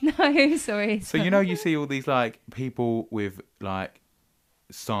 No, sorry. So you see all these like people with like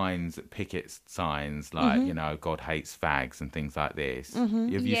signs, picket signs, like God hates fags and things like this. Have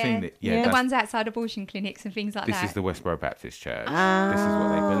you seen it? Yeah, the ones outside abortion clinics and things like that. This is the Westboro Baptist Church. This is what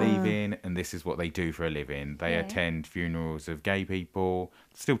they believe in, and this is what they do for a living. They attend funerals of gay people.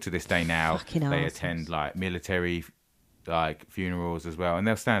 Still to this day now, they attend like military like funerals as well, and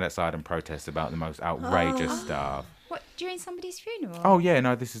they'll stand outside and protest about the most outrageous stuff. What, during somebody's funeral? Oh yeah,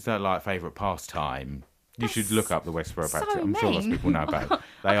 no, this is their like favourite pastime. You should look up the Westboro Baptist. I'm sure lots of people know about it.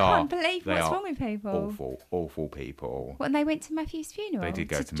 I can't believe what's wrong with people. Awful people. Well, and they went to Matthew's funeral. They did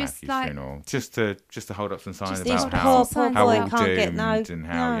go to Matthew's like, funeral just to hold up some signs Just about how boy all can't get doomed and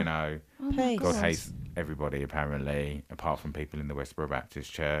how peace. God hates everybody apparently, apart from people in the Westboro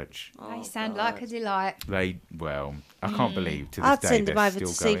Baptist Church. They sound like a delight. I can't believe to this I'd day send them they're over to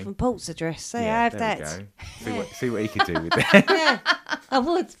still going. Stephen Port's address. Say I have there that. we go. See what he could do with that. Yeah, I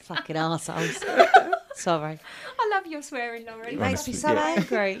would. Fucking arseholes. Sorry. I love your swearing, Lauren. It makes me Honestly, so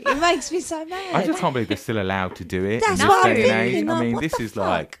angry. It makes me so mad. I just can't believe they're still allowed to do it That's in what this I'm day and age. thinking, I like, mean, what this the is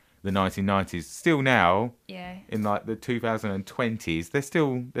like the 1990s. Still now, in like the 2020s,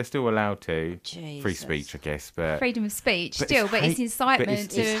 they're still allowed to. Jesus. Free speech, I guess, but freedom of speech but still, it's but it's hate- incitement but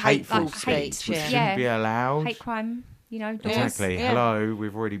it's to hateful like, speech, hate. which shouldn't be allowed. Hate crime, laws. Exactly. Yeah. Hello,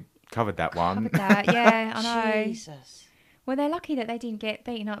 we've already covered that one. Covered that, yeah, I know. Jesus. Well, they're lucky that they didn't get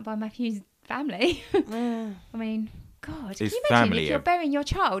beaten up by Matthew's family. I mean, God, can His you imagine family if you're are- burying your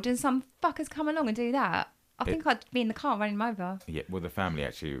child and some fuckers come along and do that? I think I'd be in the car running him over. Yeah, well, the family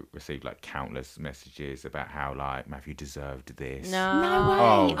actually received like countless messages about how like Matthew deserved this. No. No way.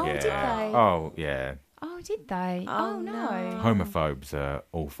 Oh, Oh, yeah. did they? Oh yeah. Oh, did they? Oh, no. Homophobes are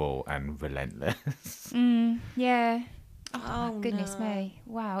awful and relentless. Yeah. Oh, Oh, my goodness no. me.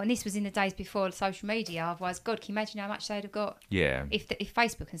 Wow. And this was in the days before social media. Otherwise, God, can you imagine how much they'd have got Yeah. if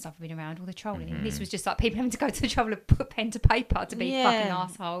Facebook and stuff had been around, all the trolling. This was just like people having to go to the trouble of put pen to paper to be fucking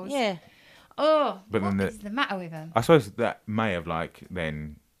assholes. Yeah. Oh, But what then is the matter with them? I suppose that may have like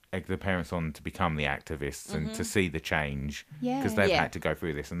then egged the parents on to become the activists and to see the change because they've Yeah. had to go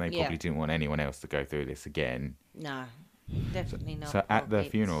through this and they Yeah. probably didn't want anyone else to go through this again. No. Definitely not. So at the Not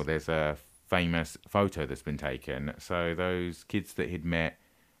kids. funeral, there's a famous photo that's been taken. So those kids that he'd met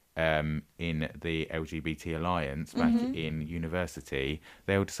in the LGBT Alliance back in university,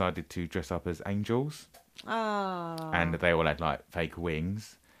 they all decided to dress up as angels, Oh. and they all had like fake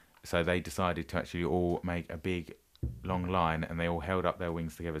wings. So they decided to actually all make a big long line, and they all held up their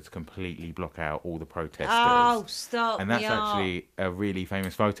wings together to completely block out all the protesters. Oh, stop. And that's me up. actually a really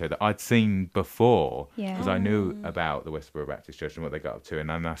famous photo that I'd seen before Yeah. because I knew about the Westboro Baptist Church and what they got up to, and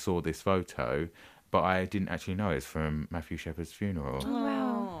then I saw this photo, but I didn't actually know it's from Matthew Shepard's funeral. Oh,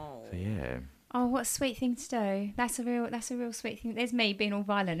 wow. So yeah, Oh, what a sweet thing to do. That's a real sweet thing. There's me being all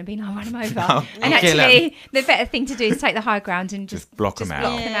violent and being, I'll run him over. No, and kill actually, the better thing to do is take the high ground and just block 'em out.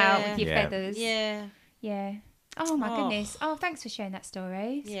 Block them out with your Yeah. feathers. Yeah. Yeah. Oh, my Oh. goodness. Oh, thanks for sharing that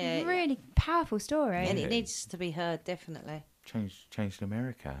story. It's Yeah. a really powerful story. And it needs to be heard, definitely. changed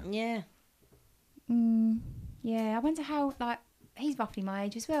America. Yeah. Yeah, I wonder how, like, he's roughly my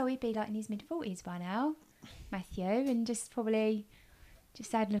age as well. He'd be like in his mid-40s by now, Matthew, and just probably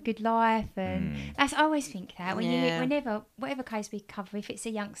just had a good life. And that's, I always think that whatever case we cover, if it's a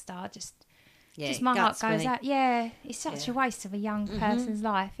youngster, just my heart goes out. Yeah, it's such a waste of a young person's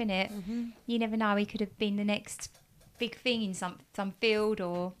life, isn't it? You never know, he could have been the next big thing in some field,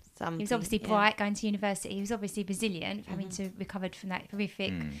 or he was obviously bright going to university. He was obviously resilient, having to recovered from that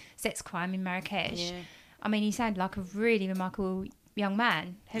horrific sex crime in Marrakesh. Yeah. I mean, he sounded like a really remarkable young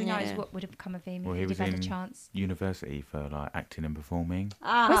man. Who knows what would have become of him Well, he if was he'd had in a chance. university for like acting and performing.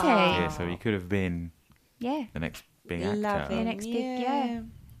 Was he? Yeah, so he could have been Yeah. the next big Love actor. him. The next big, yeah.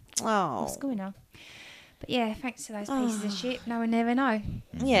 Oh. What's going on? But yeah, thanks to those pieces of shit. No one never know.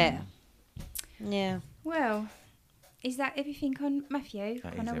 Yeah. Yeah. Well, is that everything on Matthew?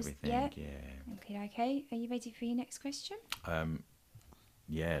 That On is all- everything. Yeah. Okay. Are you ready for your next question?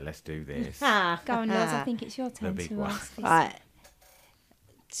 Yeah. Let's do this. Go on, Loz. I think it's your turn big to one. ask this. Right.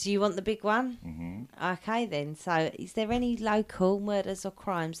 Do you want the big one? Mm-hmm. Okay, then. So, is there any local murders or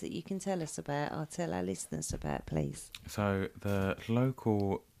crimes that you can tell us about or tell our listeners about, please? So the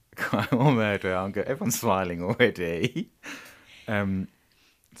local crime or murder, everyone's smiling already.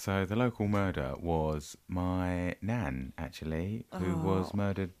 So the local murder was my nan, actually, who was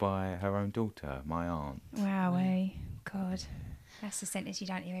murdered by her own daughter, my aunt. Wow, God. That's a sentence you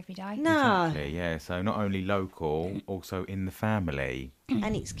don't hear every day. No. Exactly, yeah. So not only local, also in the family.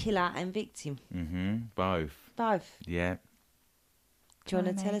 And it's killer and victim. Mm-hmm. Both. Both. Yeah. Do you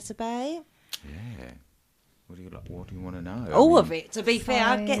want to tell us about it? Yeah. What do you want to know? All of it, to be fair.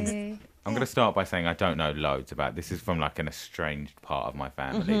 I get I'm going to start by saying I don't know loads about this. Is from like an estranged part of my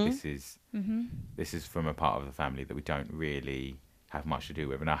family. This is from a part of the family that we don't really have much to do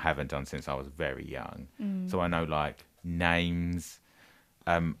with, and I haven't done since I was very young. So I know like names.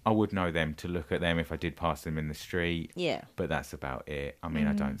 I would know them to look at them if I did pass them in the street. Yeah. But that's about it. I mean,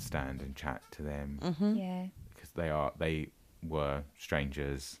 I don't stand and chat to them Yeah. because they were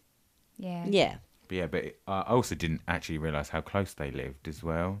strangers. Yeah. Yeah. But I also didn't actually realise how close they lived as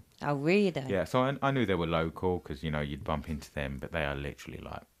well. Oh, really? Yeah, so I knew they were local because, you'd bump into them, but they are literally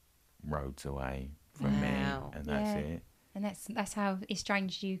like roads away from me, Wow. and that's it. And that's how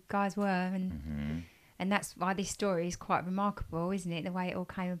estranged you guys were, and that's why this story is quite remarkable, isn't it? The way it all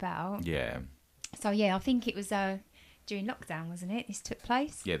came about. Yeah. So yeah, I think it was during lockdown, wasn't it? This took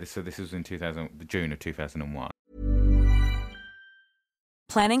place. Yeah, this was in June of 2001.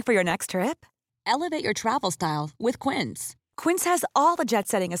 Planning for your next trip? Elevate your travel style with Quince. Quince has all the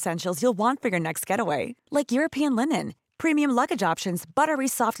jet-setting essentials you'll want for your next getaway, like European linen, premium luggage options, buttery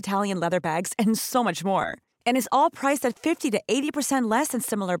soft Italian leather bags, and so much more. And is all priced at 50 to 80% less than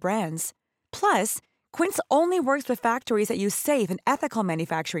similar brands. Plus, Quince only works with factories that use safe and ethical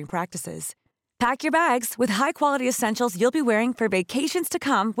manufacturing practices. Pack your bags with high-quality essentials you'll be wearing for vacations to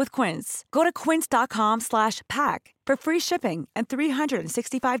come with Quince. Go to quince.com/pack for free shipping and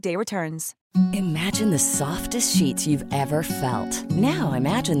 365-day returns. Imagine the softest sheets you've ever felt. Now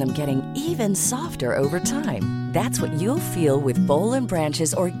imagine them getting even softer over time. That's what you'll feel with Boll &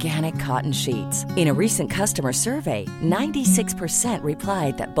 Branch's organic cotton sheets. In a recent customer survey, 96%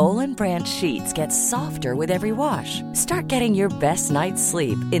 replied that Boll & Branch sheets get softer with every wash. Start getting your best night's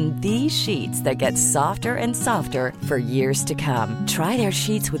sleep in these sheets that get softer and softer for years to come. Try their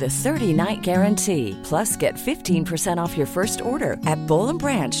sheets with a 30-night guarantee. Plus, get 15% off your first order at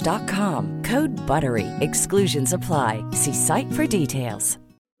bollandbranch.com. Code BUTTERY. Exclusions apply. See site for details.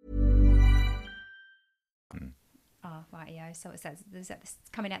 Oh, right, yeah. So was that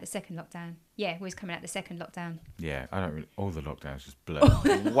coming out the second lockdown? Yeah, it was coming out the second lockdown. Yeah, I don't really... All the lockdowns just blur.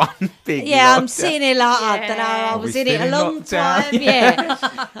 One big Yeah, lockdown. I'm sitting here like, I don't know, I Are was we in it still a in long lockdown? time.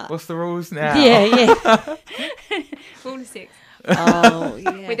 Yeah. What's the rules now? Yeah. All the six. Oh,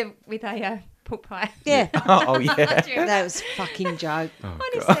 yeah. With a pork pie. Yeah. Oh, yeah. That was a fucking joke.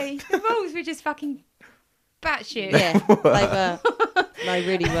 Honestly, the rules were just fucking batshit. Yeah, they were. They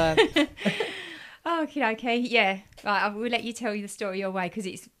really were. Okay, yeah. Right, I will let you tell the story your way because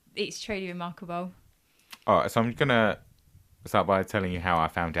it's truly remarkable. All right, so I'm going to start by telling you how I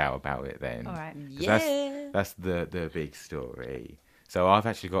found out about it then. All right. 'Cause that's the big story. So I've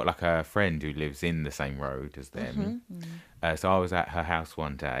actually got like a friend who lives in the same road as them. So I was at her house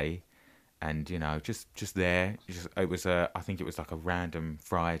one day, and just there. It was I think it was like a random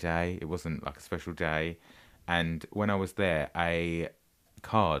Friday. It wasn't like a special day. And when I was there, a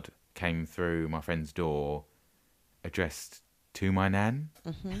card came through my friend's door, addressed to my nan.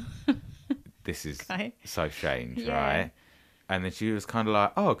 This is so strange, right? And then she was kind of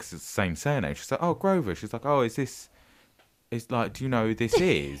like, oh, because it's the same surname. She's like, oh, Grover. She's like, oh, it's like, do you know who this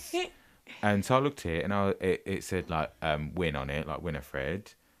is? And so I looked at it, and it said like Win on it, like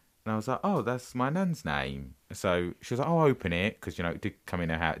Winifred. And I was like, oh, that's my nan's name. So she was like, oh, open it, because it did come in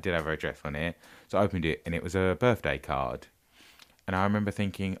her house, did have her address on it. So I opened it, and it was a birthday card. And I remember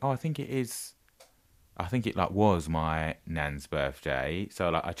thinking, oh, I think it like was my nan's birthday. So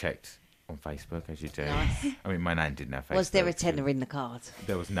like I checked on Facebook, as you do. Nice. I mean, my nan didn't have Facebook. Was there a tenner in the card?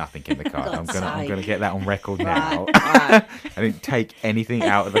 There was nothing in the card. I'm God's gonna sake. get that on record now. Right. I didn't take anything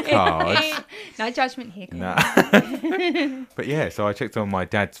out of the card. No judgment here. No. But yeah, so I checked on my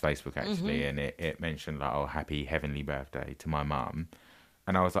dad's Facebook actually, and it mentioned like, oh, happy heavenly birthday to my mum.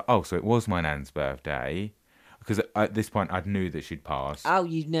 And I was like, oh, so it was my nan's birthday. Because at this point, I knew that she'd passed. Oh,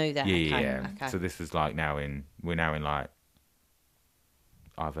 you knew that. Yeah. Okay. So this was like we're now in like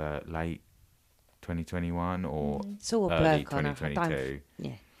either late 2021 or It's all a early blur, Connor. 2022.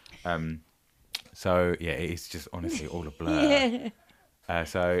 Yeah. So yeah, it's just honestly all a blur.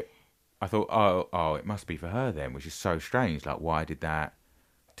 So I thought, oh, it must be for her then, which is so strange. Like, why did that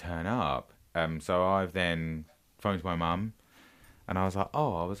turn up? So I've then phoned my mum, and I was like,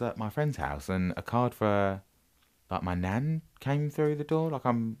 oh, I was at my friend's house, and a card for like my nan came through the door. Like,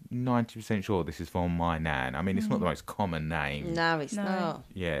 I'm 90% sure this is for my nan. I mean, it's not the most common name. No, it's not.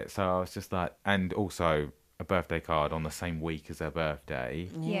 Yeah, so I was just like, and also a birthday card on the same week as her birthday.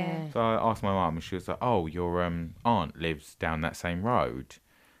 Yeah. So I asked my mum, and she was like, oh, your aunt lives down that same road.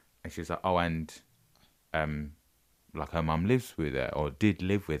 And she was like, oh, and like her mum lives with her, or did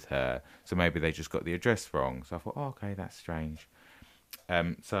live with her, so maybe they just got the address wrong. So I thought, oh, okay, that's strange.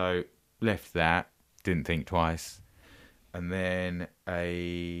 So left that, didn't think twice. And then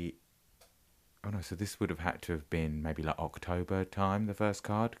so this would have had to have been maybe like October time, the first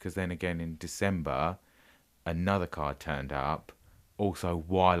card, because then again in December, another card turned up, also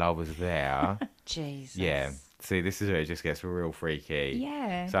while I was there. Jesus. Yeah. See, this is where it just gets real freaky.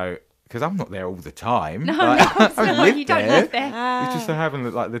 Yeah. So, because I'm not there all the time. No, like, no, it's I not. live You don't there. live there. It's just so happened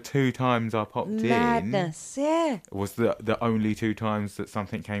that like the 2 times I popped Madness, yeah. in was the only 2 times that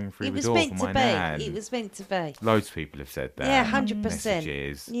something came through It the was door meant for to my be. nan. It was meant to be. Loads of people have said that. Yeah, 100%.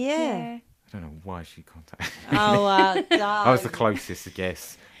 Messages. Yeah. I don't know why she contacted me. Oh, I was the closest, I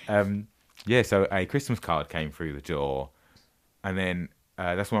guess. Yeah, so a Christmas card came through the door, and then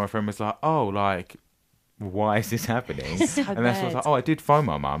that's when my friend was like, "Oh, like, why is this happening?" So and that's when I was like, "Oh, I did phone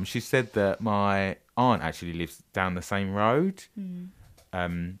my mum. She said that my aunt actually lives down the same road."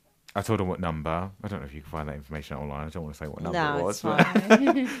 I told her what number. I don't know if you can find that information online. I don't want to say what number it was. It's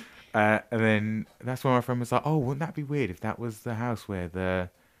fine. And then that's when my friend was like, "Oh, wouldn't that be weird if that was the house where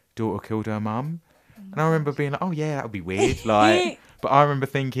the daughter killed her mum?" And I remember being like, "Oh yeah, that would be weird." Like, but I remember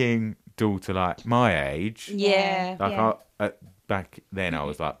thinking, daughter like my age. Yeah. Like back then, I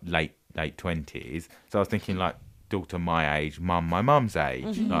was like late 20s, so I was thinking like daughter my age, mum my mum's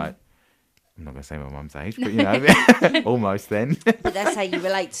age. Like, I'm not gonna say my mum's age, but you know, almost then. But that's how you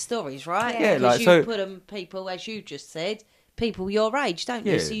relate to stories, right? Yeah, Because like, you so- put them, people, as you just said, people your age, don't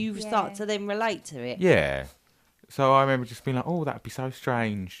you? Yeah. So you start to then relate to it. Yeah. So I remember just being like, "Oh, that'd be so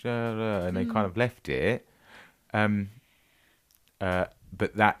strange," and they kind of left it.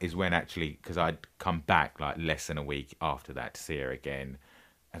 But that is when actually, because I'd come back like less than a week after that to see her again,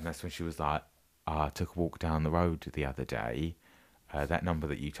 and that's when she was like, "I took a walk down the road the other day. That number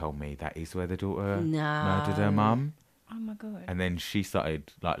that you told me, that is where the daughter murdered her mum." Oh my God. And then she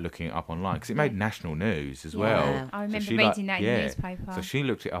started like looking it up online because it made national news as well. I remember she, reading that in the newspaper. So she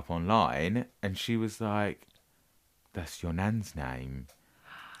looked it up online and she was like, "That's your nan's name."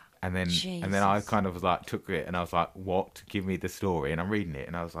 And then I kind of like took it and I was like, "What? Give me the story." And I'm reading it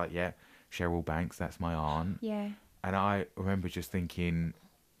and I was like, "Yeah, Cheryl Banks, that's my aunt." Yeah. And I remember just thinking,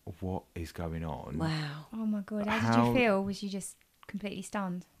 what is going on? Wow. Oh my God. How did you feel? Was you just completely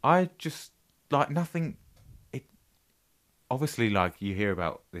stunned? I just, like, nothing. It obviously, like, you hear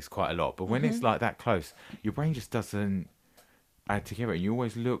about this quite a lot, but when it's like that close, your brain just doesn't add together. And you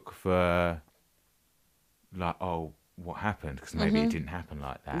always look for, like, oh, what happened? Because maybe it didn't happen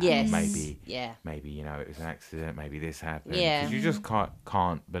like that. Yes. Maybe, Yeah. maybe, you know, it was an accident. Maybe this happened. Yeah. Because you just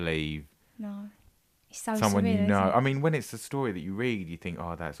can't believe No. It's so someone surreal, you know. isn't it? I mean, when it's a story that you read, you think,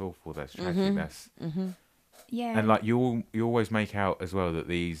 oh, that's awful, that's tragic, that's... Yeah. And like you always make out as well that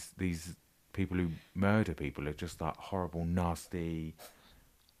these people who murder people are just like horrible, nasty,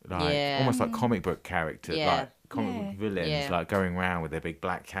 like almost like comic book characters, like comic book villains, like going around with their big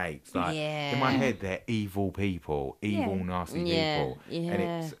black capes. Like in my head, they're evil people, nasty people,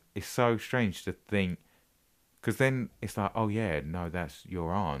 and it's so strange to think, because then it's like, oh yeah, no, that's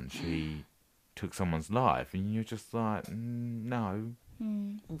your aunt. She took someone's life, and you're just like, no.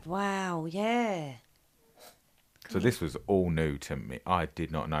 Wow, yeah. So this was all new to me. I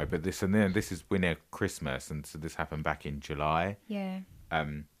did not know, but this is we're near Christmas, and so this happened back in July. Yeah.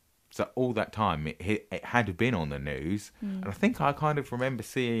 So all that time it had been on the news, and I think I kind of remember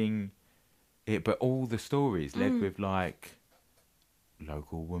seeing it, but all the stories led with like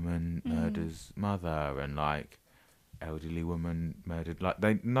local woman murders mother and like elderly woman murdered.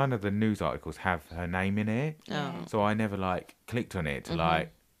 Like none of the news articles have her name in it, so I never like clicked on it to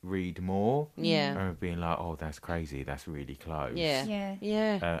like read more. Yeah. I remember being like, oh, that's crazy, that's really close. Yeah.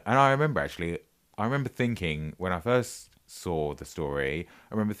 And I remember thinking when I first saw the story,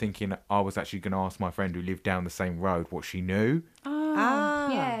 I remember thinking I was actually going to ask my friend who lived down the same road what she knew.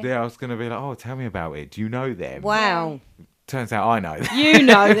 Yeah. I was going to be like, oh, tell me about it, do you know them? Wow. Turns out I know them. You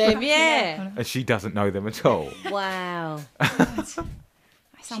know them, yeah. And she doesn't know them at all. Wow. That's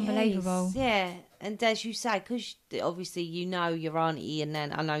It's unbelievable. Jeez, yeah, and as you say, because obviously you know your auntie and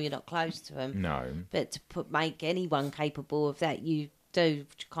then I know you're not close to them. No. But to make anyone capable of that, you do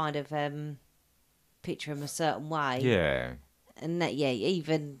kind of picture them a certain way. Yeah. And that, yeah,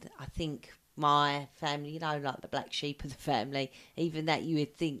 even I think my family, you know, like the black sheep of the family, even that you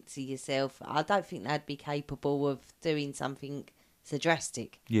would think to yourself, I don't think they'd be capable of doing something so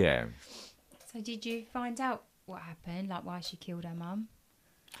drastic. Yeah. So did you find out what happened, like why she killed her mum?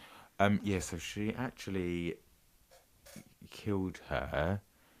 Yeah, so she actually killed her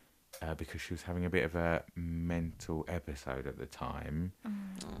because she was having a bit of a mental episode at the time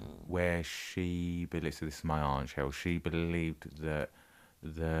where she believed, so this is my aunt Cheryl, she believed that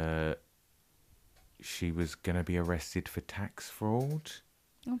she was going to be arrested for tax fraud.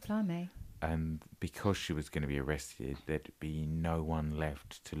 Oh, blimey. And because she was going to be arrested, there'd be no one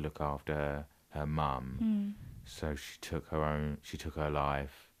left to look after her mum. So she took her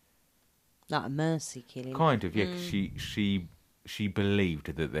life. Like a mercy killing. Kind of, yeah. 'Cause she believed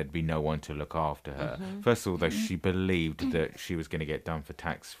that there'd be no one to look after her. First of all, though, she believed that she was going to get done for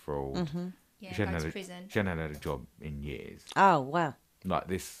tax fraud. Yeah, She go hadn't to had prison. she hadn't had a job in years. Oh, wow. Like,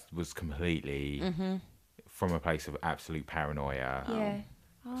 this was completely from a place of absolute paranoia. Yeah.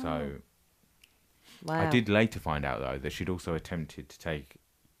 So Wow. I did later find out, though, that she'd also attempted to take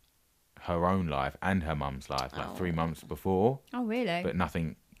her own life and her mum's life, like 3 months before. Oh, really? But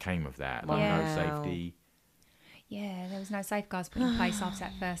nothing came of that. Like, Wow. no safety. Yeah, there was no safeguards put in place after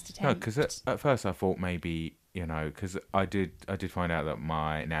that first attempt. No, because at first I thought maybe, you know, because I did find out that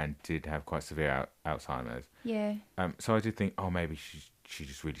my nan did have quite severe Alzheimer's. Yeah. So I did think, oh, maybe she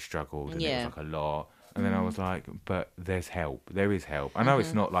just really struggled and it Yeah. was like a lot. And then I was like, but there's help. There is help. I know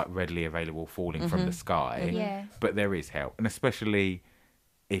it's not like readily available falling from the sky, Yeah. but there is help. And especially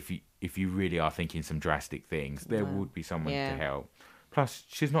if you really are thinking some drastic things, there would be someone Yeah. to help. Plus,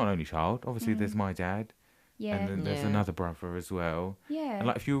 she's not an only child. Obviously, there's my dad. Yeah. And then there's Yeah. another brother as well. Yeah. And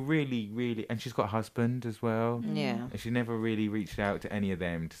like, if you're really, really, and she's got a husband as well. Yeah. And she never really reached out to any of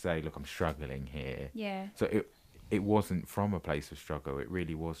them to say, look, I'm struggling here. Yeah. So it wasn't from a place of struggle. It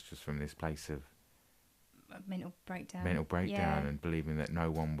really was just from this place of Mental breakdown. mental breakdown and believing that no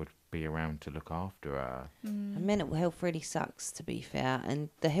one would be around to look after her. And mental health really sucks, to be fair, and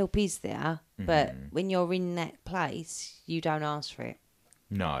the help is there, but when you're in that place, you don't ask for it.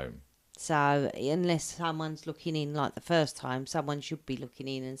 No. So unless someone's looking in, like the first time, someone should be looking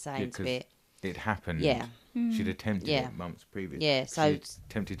in and saying to 'cause it, it happened. Yeah. She'd attempted Yeah. it months previous. Yeah, so- She'd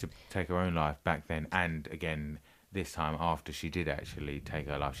attempted to take her own life back then, and again this time after she did actually take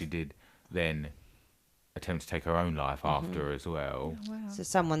her life. She did then attempt to take her own life after as well. Wow. so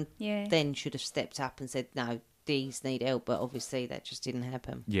someone Yeah. then should have stepped up and said, no, these need help, but obviously that just didn't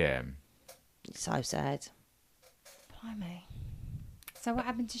happen. Yeah. It's so sad. Blimey. So what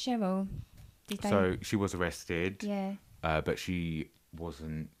happened to Cheryl? Did they... So she was arrested, Yeah. but she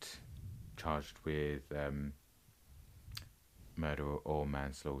wasn't charged with murder or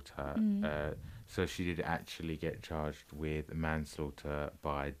manslaughter. So she did actually get charged with manslaughter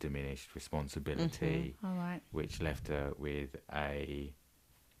by diminished responsibility, All right. which left her with a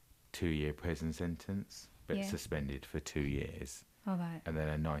 2-year prison sentence, but Yeah. suspended for 2 years, All right. and then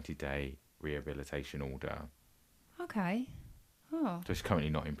a 90-day rehabilitation order. Okay. Oh. So she's currently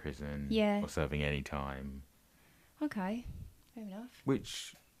not in prison Yeah. or serving any time, Okay. Fair enough.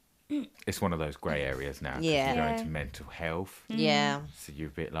 which it's one of those grey areas now. 'Cause Yeah. you go Yeah. into mental health, Yeah. so you're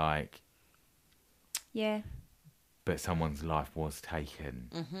a bit like, Yeah. but someone's life was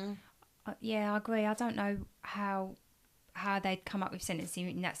taken. Yeah, I agree. I don't know how they'd come up with sentencing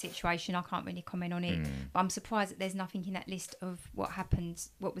in that situation. I can't really comment on it. But I'm surprised that there's nothing in that list of what happened,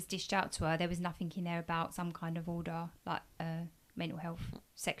 what was dished out to her. There was nothing in there about some kind of order, like a mental health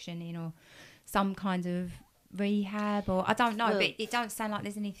section in, or some kind of rehab, or I don't know. Well, but it don't sound like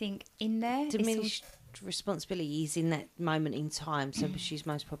there's anything in there. It's all- Diminished responsibilities in that moment in time, so she's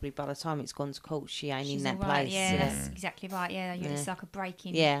most probably, by the time it's gone to court, she ain't she's in that all right. place. Yeah, that's exactly right. Yeah, it's like a break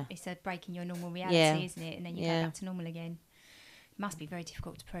in. Yeah. It's a break in your normal reality, Yeah. isn't it? And then you Yeah. go back to normal again. It must be very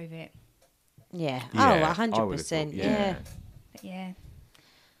difficult to prove it. Yeah. Yeah, Oh, I would've 100%. thought, Yeah. But yeah.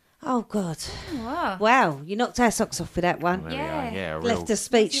 Oh, God. Wow. Wow, you knocked our socks off with that one. There we are. Yeah. Yeah, a real Left us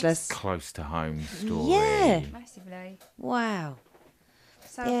speechless. close to home story. Yeah. Massively. Wow.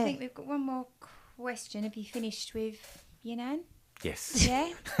 So Yeah. I think we've got one more question. Have you finished with your nan? Yes.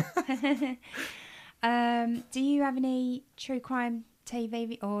 Yeah. Do you have any true crime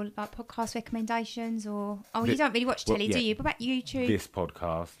TV or like podcast recommendations, or you don't really watch well, telly, yeah. do you? What about YouTube? This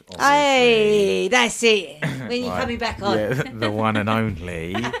podcast. Hey, that's it. When you're Right. coming back on. Yeah, the one and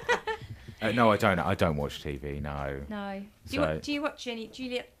only. No, I don't. I don't watch TV. No. No. Do you watch any? Do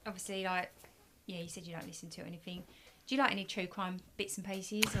you obviously like? Yeah, you said you don't listen to anything. Do you like any true crime bits and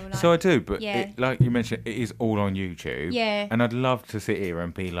pieces? Or like, So I do, but yeah. like you mentioned, it is all on YouTube. Yeah. And I'd love to sit here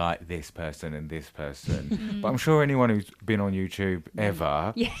and be like this person and this person. But I'm sure anyone who's been on YouTube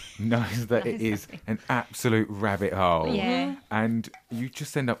ever knows that it is an absolute rabbit hole. Yeah. And you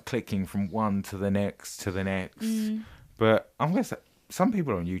just end up clicking from one to the next to the next. But I'm going to say, some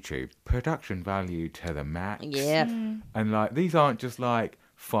people on YouTube, production value to the max. Yeah. And like, these aren't just like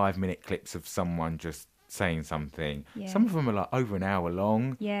 5-minute clips of someone just saying something. Yeah. Some of them are like over an hour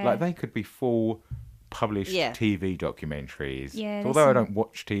long. Yeah. Like they could be full published Yeah. TV documentaries. Yeah, Although I there's don't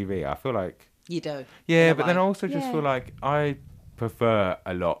watch TV, I feel like You do. yeah, In a but then I way. also just feel like I prefer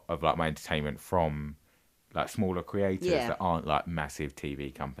a lot of like my entertainment from like smaller creators Yeah. that aren't like massive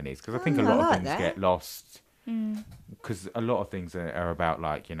TV companies, because I think a I lot of like things that. get lost because a lot of things are about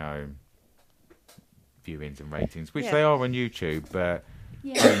like, you know, viewings and ratings, which Yeah. they are on YouTube, but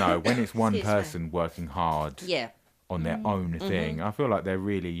Yeah. I don't know, when it's one Excuse me. person working hard Yeah. on their own thing, I feel like they're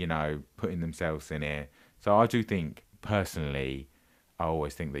really, you know, putting themselves in it. So I do think, personally, I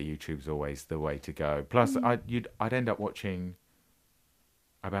always think that YouTube's always the way to go. Plus, I'd end up watching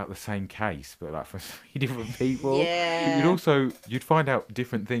about the same case, but like from 3 different people. Yeah. You'd find out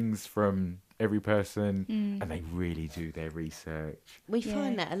different things from every person, and they really do their research. We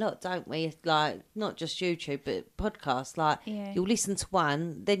find that a lot, don't we? Like, not just YouTube, but podcasts. Like, Yeah. you'll listen to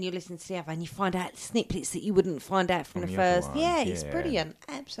one, then you listen to the other, and you find out snippets that you wouldn't find out from From the the other first. one, Yeah, it's yeah. brilliant.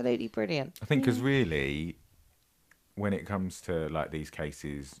 Absolutely brilliant. I think because really, when it comes to like these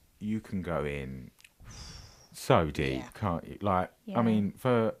cases, you can go in so deep, Yeah. can't you? Like, Yeah. I mean,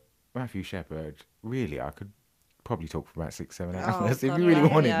 for Matthew Shepard, really, I could probably talk for about 6-7 hours if God, you really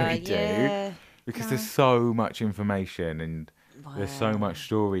yeah, wanted me to, yeah. because there's so much information and there's so much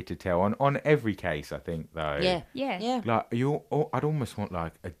story to tell on every case. I think though, Yeah. Yeah. Yeah. like I'd almost want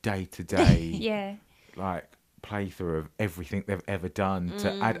like a day-to-day Yeah. like playthrough of everything they've ever done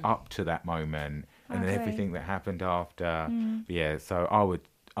to add up to that moment, and then agree. everything that happened after. Yeah, so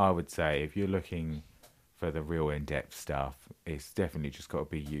I would say if you're looking for the real in-depth stuff, it's definitely just got to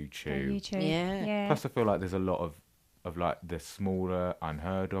be YouTube. YouTube. Yeah. Yeah. Plus, I feel like there's a lot of like the smaller,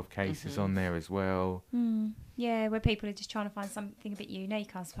 unheard of cases on there as well. Yeah, where people are just trying to find something a bit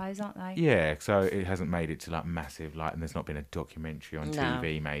unique, I suppose, aren't they? Yeah, so it hasn't made it to like massive, like, and there's not been a documentary on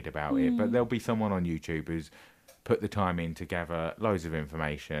TV made about it, but there'll be someone on YouTube who's put the time in to gather loads of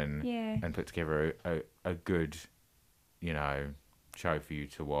information Yeah. and put together a good, you know, show for you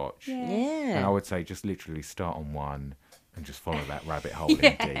to watch. Yeah. And I Yeah. would say just literally start on one and just follow that rabbit hole in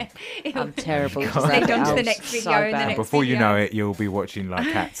deep. I'm terrible. Just lead on to the next So video and the bad. next Before you video. know it, you'll be watching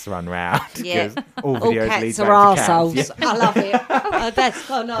like cats run round. Yeah. because all All videos lead cats are back to arseholes. cats. Yeah. I love it. That's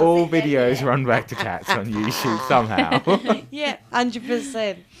gone on. All videos run back to cats on YouTube somehow. Yeah,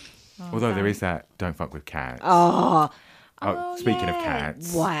 100%. Although there is that don't fuck with cats. Oh, Speaking of yeah.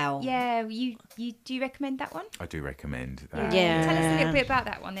 cats, wow. Yeah, you do you recommend that one? I do recommend that. Yeah. Tell us a little bit about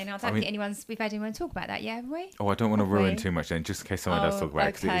that one then. I don't mean- think we've had anyone talk about that yet, have we? Oh, I don't want to Have ruin we? too much then, just in case someone does Oh, talk about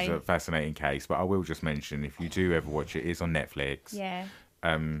it, because it is okay. a fascinating case. But I will just mention, if you do ever watch it, it is on Netflix. Yeah.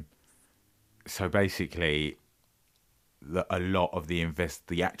 So basically, a lot of the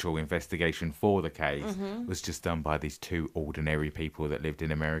actual investigation for the case Mm-hmm. was just done by these two ordinary people that lived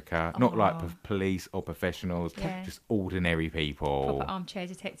in America. Not like police or professionals, Yeah. just ordinary people. Proper armchair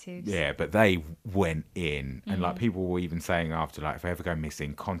detectives. Yeah, but they went in, and Mm. like people were even saying after, like, if I ever go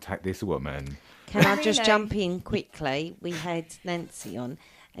missing, contact this woman. Can I just Really? jump in quickly? We had Nancy on,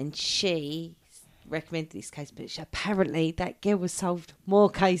 and she recommended this case, but apparently that girl has solved more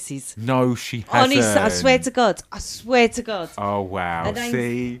cases. No, she hasn't. Honestly, I swear to God. I swear to God. Oh wow! Her name's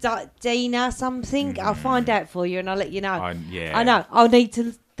See, Dina something. I'll find out for you and I'll let you know. yeah. I know. I'll need to.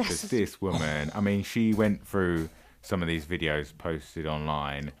 There's That's this woman. I mean, she went through some of these videos posted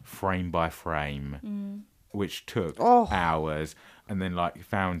online, frame by frame, which took hours, and then like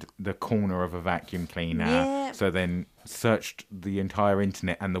found the corner of a vacuum cleaner. Yeah. So then searched the entire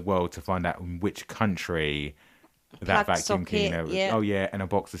internet and the world to find out in which country that Plug vacuum socket, cleaner was. yeah. Oh yeah, and a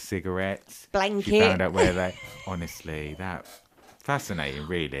box of cigarettes. Blanket. She found out where they. Honestly, that fascinating,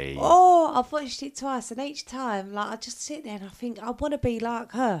 really. Oh, I've watched it twice, and each time, like, I just sit there and I think, I want to be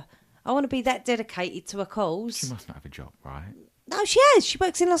like her. I want to be that dedicated to a cause. She must not have a job, right? No, she has. She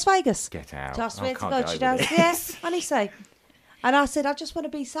works in Las Vegas. Get out. I swear I to can't God, get she over does. this. Yeah, honestly. And I said, I just want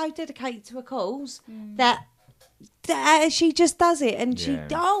to be so dedicated to a cause that she just does it. And Yeah.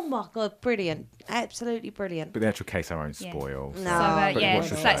 oh my God, brilliant. Absolutely brilliant. But the actual case I won't Yeah. spoil. No. So, But yeah, watch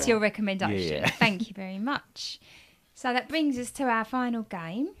the that's show. your recommendation. Yeah. Thank you very much. So that brings us to our final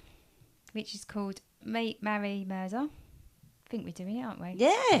game. which is called Meet, Marry, Murder. I think we're doing it, aren't we?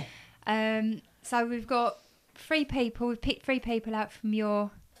 Yeah. So we've got 3 people. We've picked 3 people out from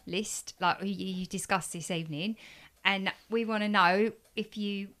your list, like you discussed this evening, and we want to know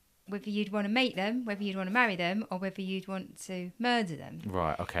whether you'd want to meet them, whether you'd want to marry them, or whether you'd want to murder them.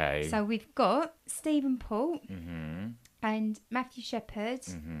 Right, okay. So we've got Stephen Port Mm-hmm. and Matthew Shepard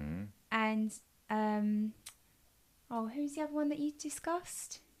Mm-hmm. and who's the other one that you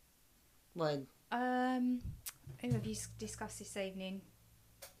discussed? Well, Who have you discussed this evening?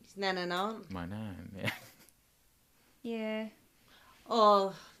 it's Nan and Aunt. My nan, yeah. Yeah.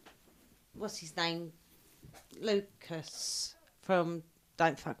 Or, what's his name? Lucas from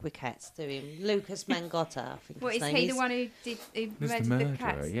Don't Fuck With Cats, do him. Lucas Mangotta, I think What his is name he? is. The one who He's murdered the the murderer,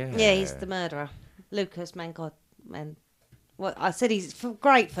 cats? yeah. Yeah, he's the murderer. Lucas Mangotta. Well, I said he's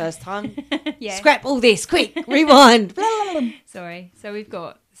great first time. Yeah. Scrap all this, quick, rewind. Sorry. So we've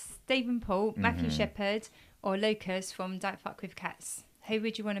got Stephen Paul, Matthew Shepard, or Lucas from Don't Fuck With Cats. Who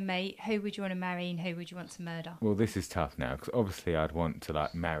would you want to meet? Who would you want to marry? And who would you want to murder? Well, this is tough now, because obviously I'd want to,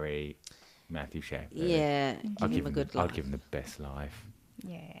 like, marry Matthew Shepard. Yeah, I'd give him a good life. I'd give him the best life.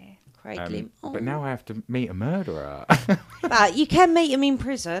 Yeah. Craig Lim. But now I have to meet a murderer. But you can meet him in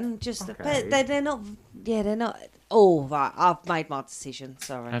prison. Just, Okay. but they're not. Yeah, they're not. Oh, right. I've made my decision.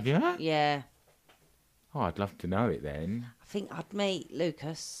 Sorry. Have you? Yeah. Oh, I'd love to know it then. I think I'd meet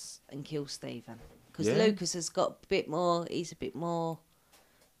Lucas and kill Stephen because Yeah. Lucas has got a bit more. He's a bit more.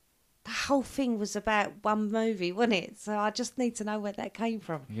 The whole thing was about one movie, wasn't it? So I just need to know where that came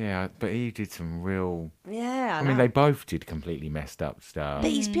from. Yeah, but he did some real... Yeah, I mean, they both did completely messed up stuff. But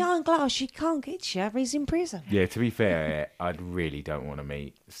he's behind glass. You can't get you. He's in prison. Yeah, to be fair, I really don't want to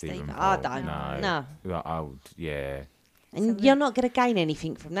meet Stephen Stephen, Paul. I don't. No. No. Like, I would, yeah. And you're not going to gain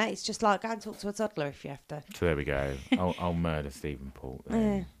anything from that. It's just like go and talk to a toddler if you have to. So there we go. I'll murder Stephen Paul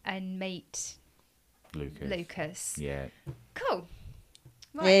then. And meet Lucas. Yeah. Cool.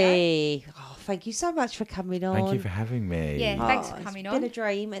 Right, Hey. Oh, thank you so much for coming on. Thank you for having me. Yeah, thanks for It's coming been on. a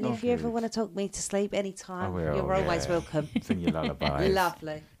dream. And if you ever want to talk me to sleep anytime, I will, you're always yeah. welcome. Sing your lullabies.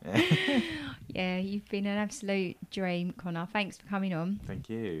 Lovely. Yeah, you've been an absolute dream, Connor. Thanks for coming on. Thank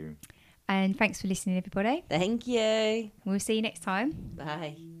you. And thanks for listening, everybody. Thank you. We'll see you next time.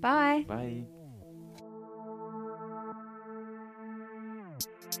 Bye. Bye. Bye.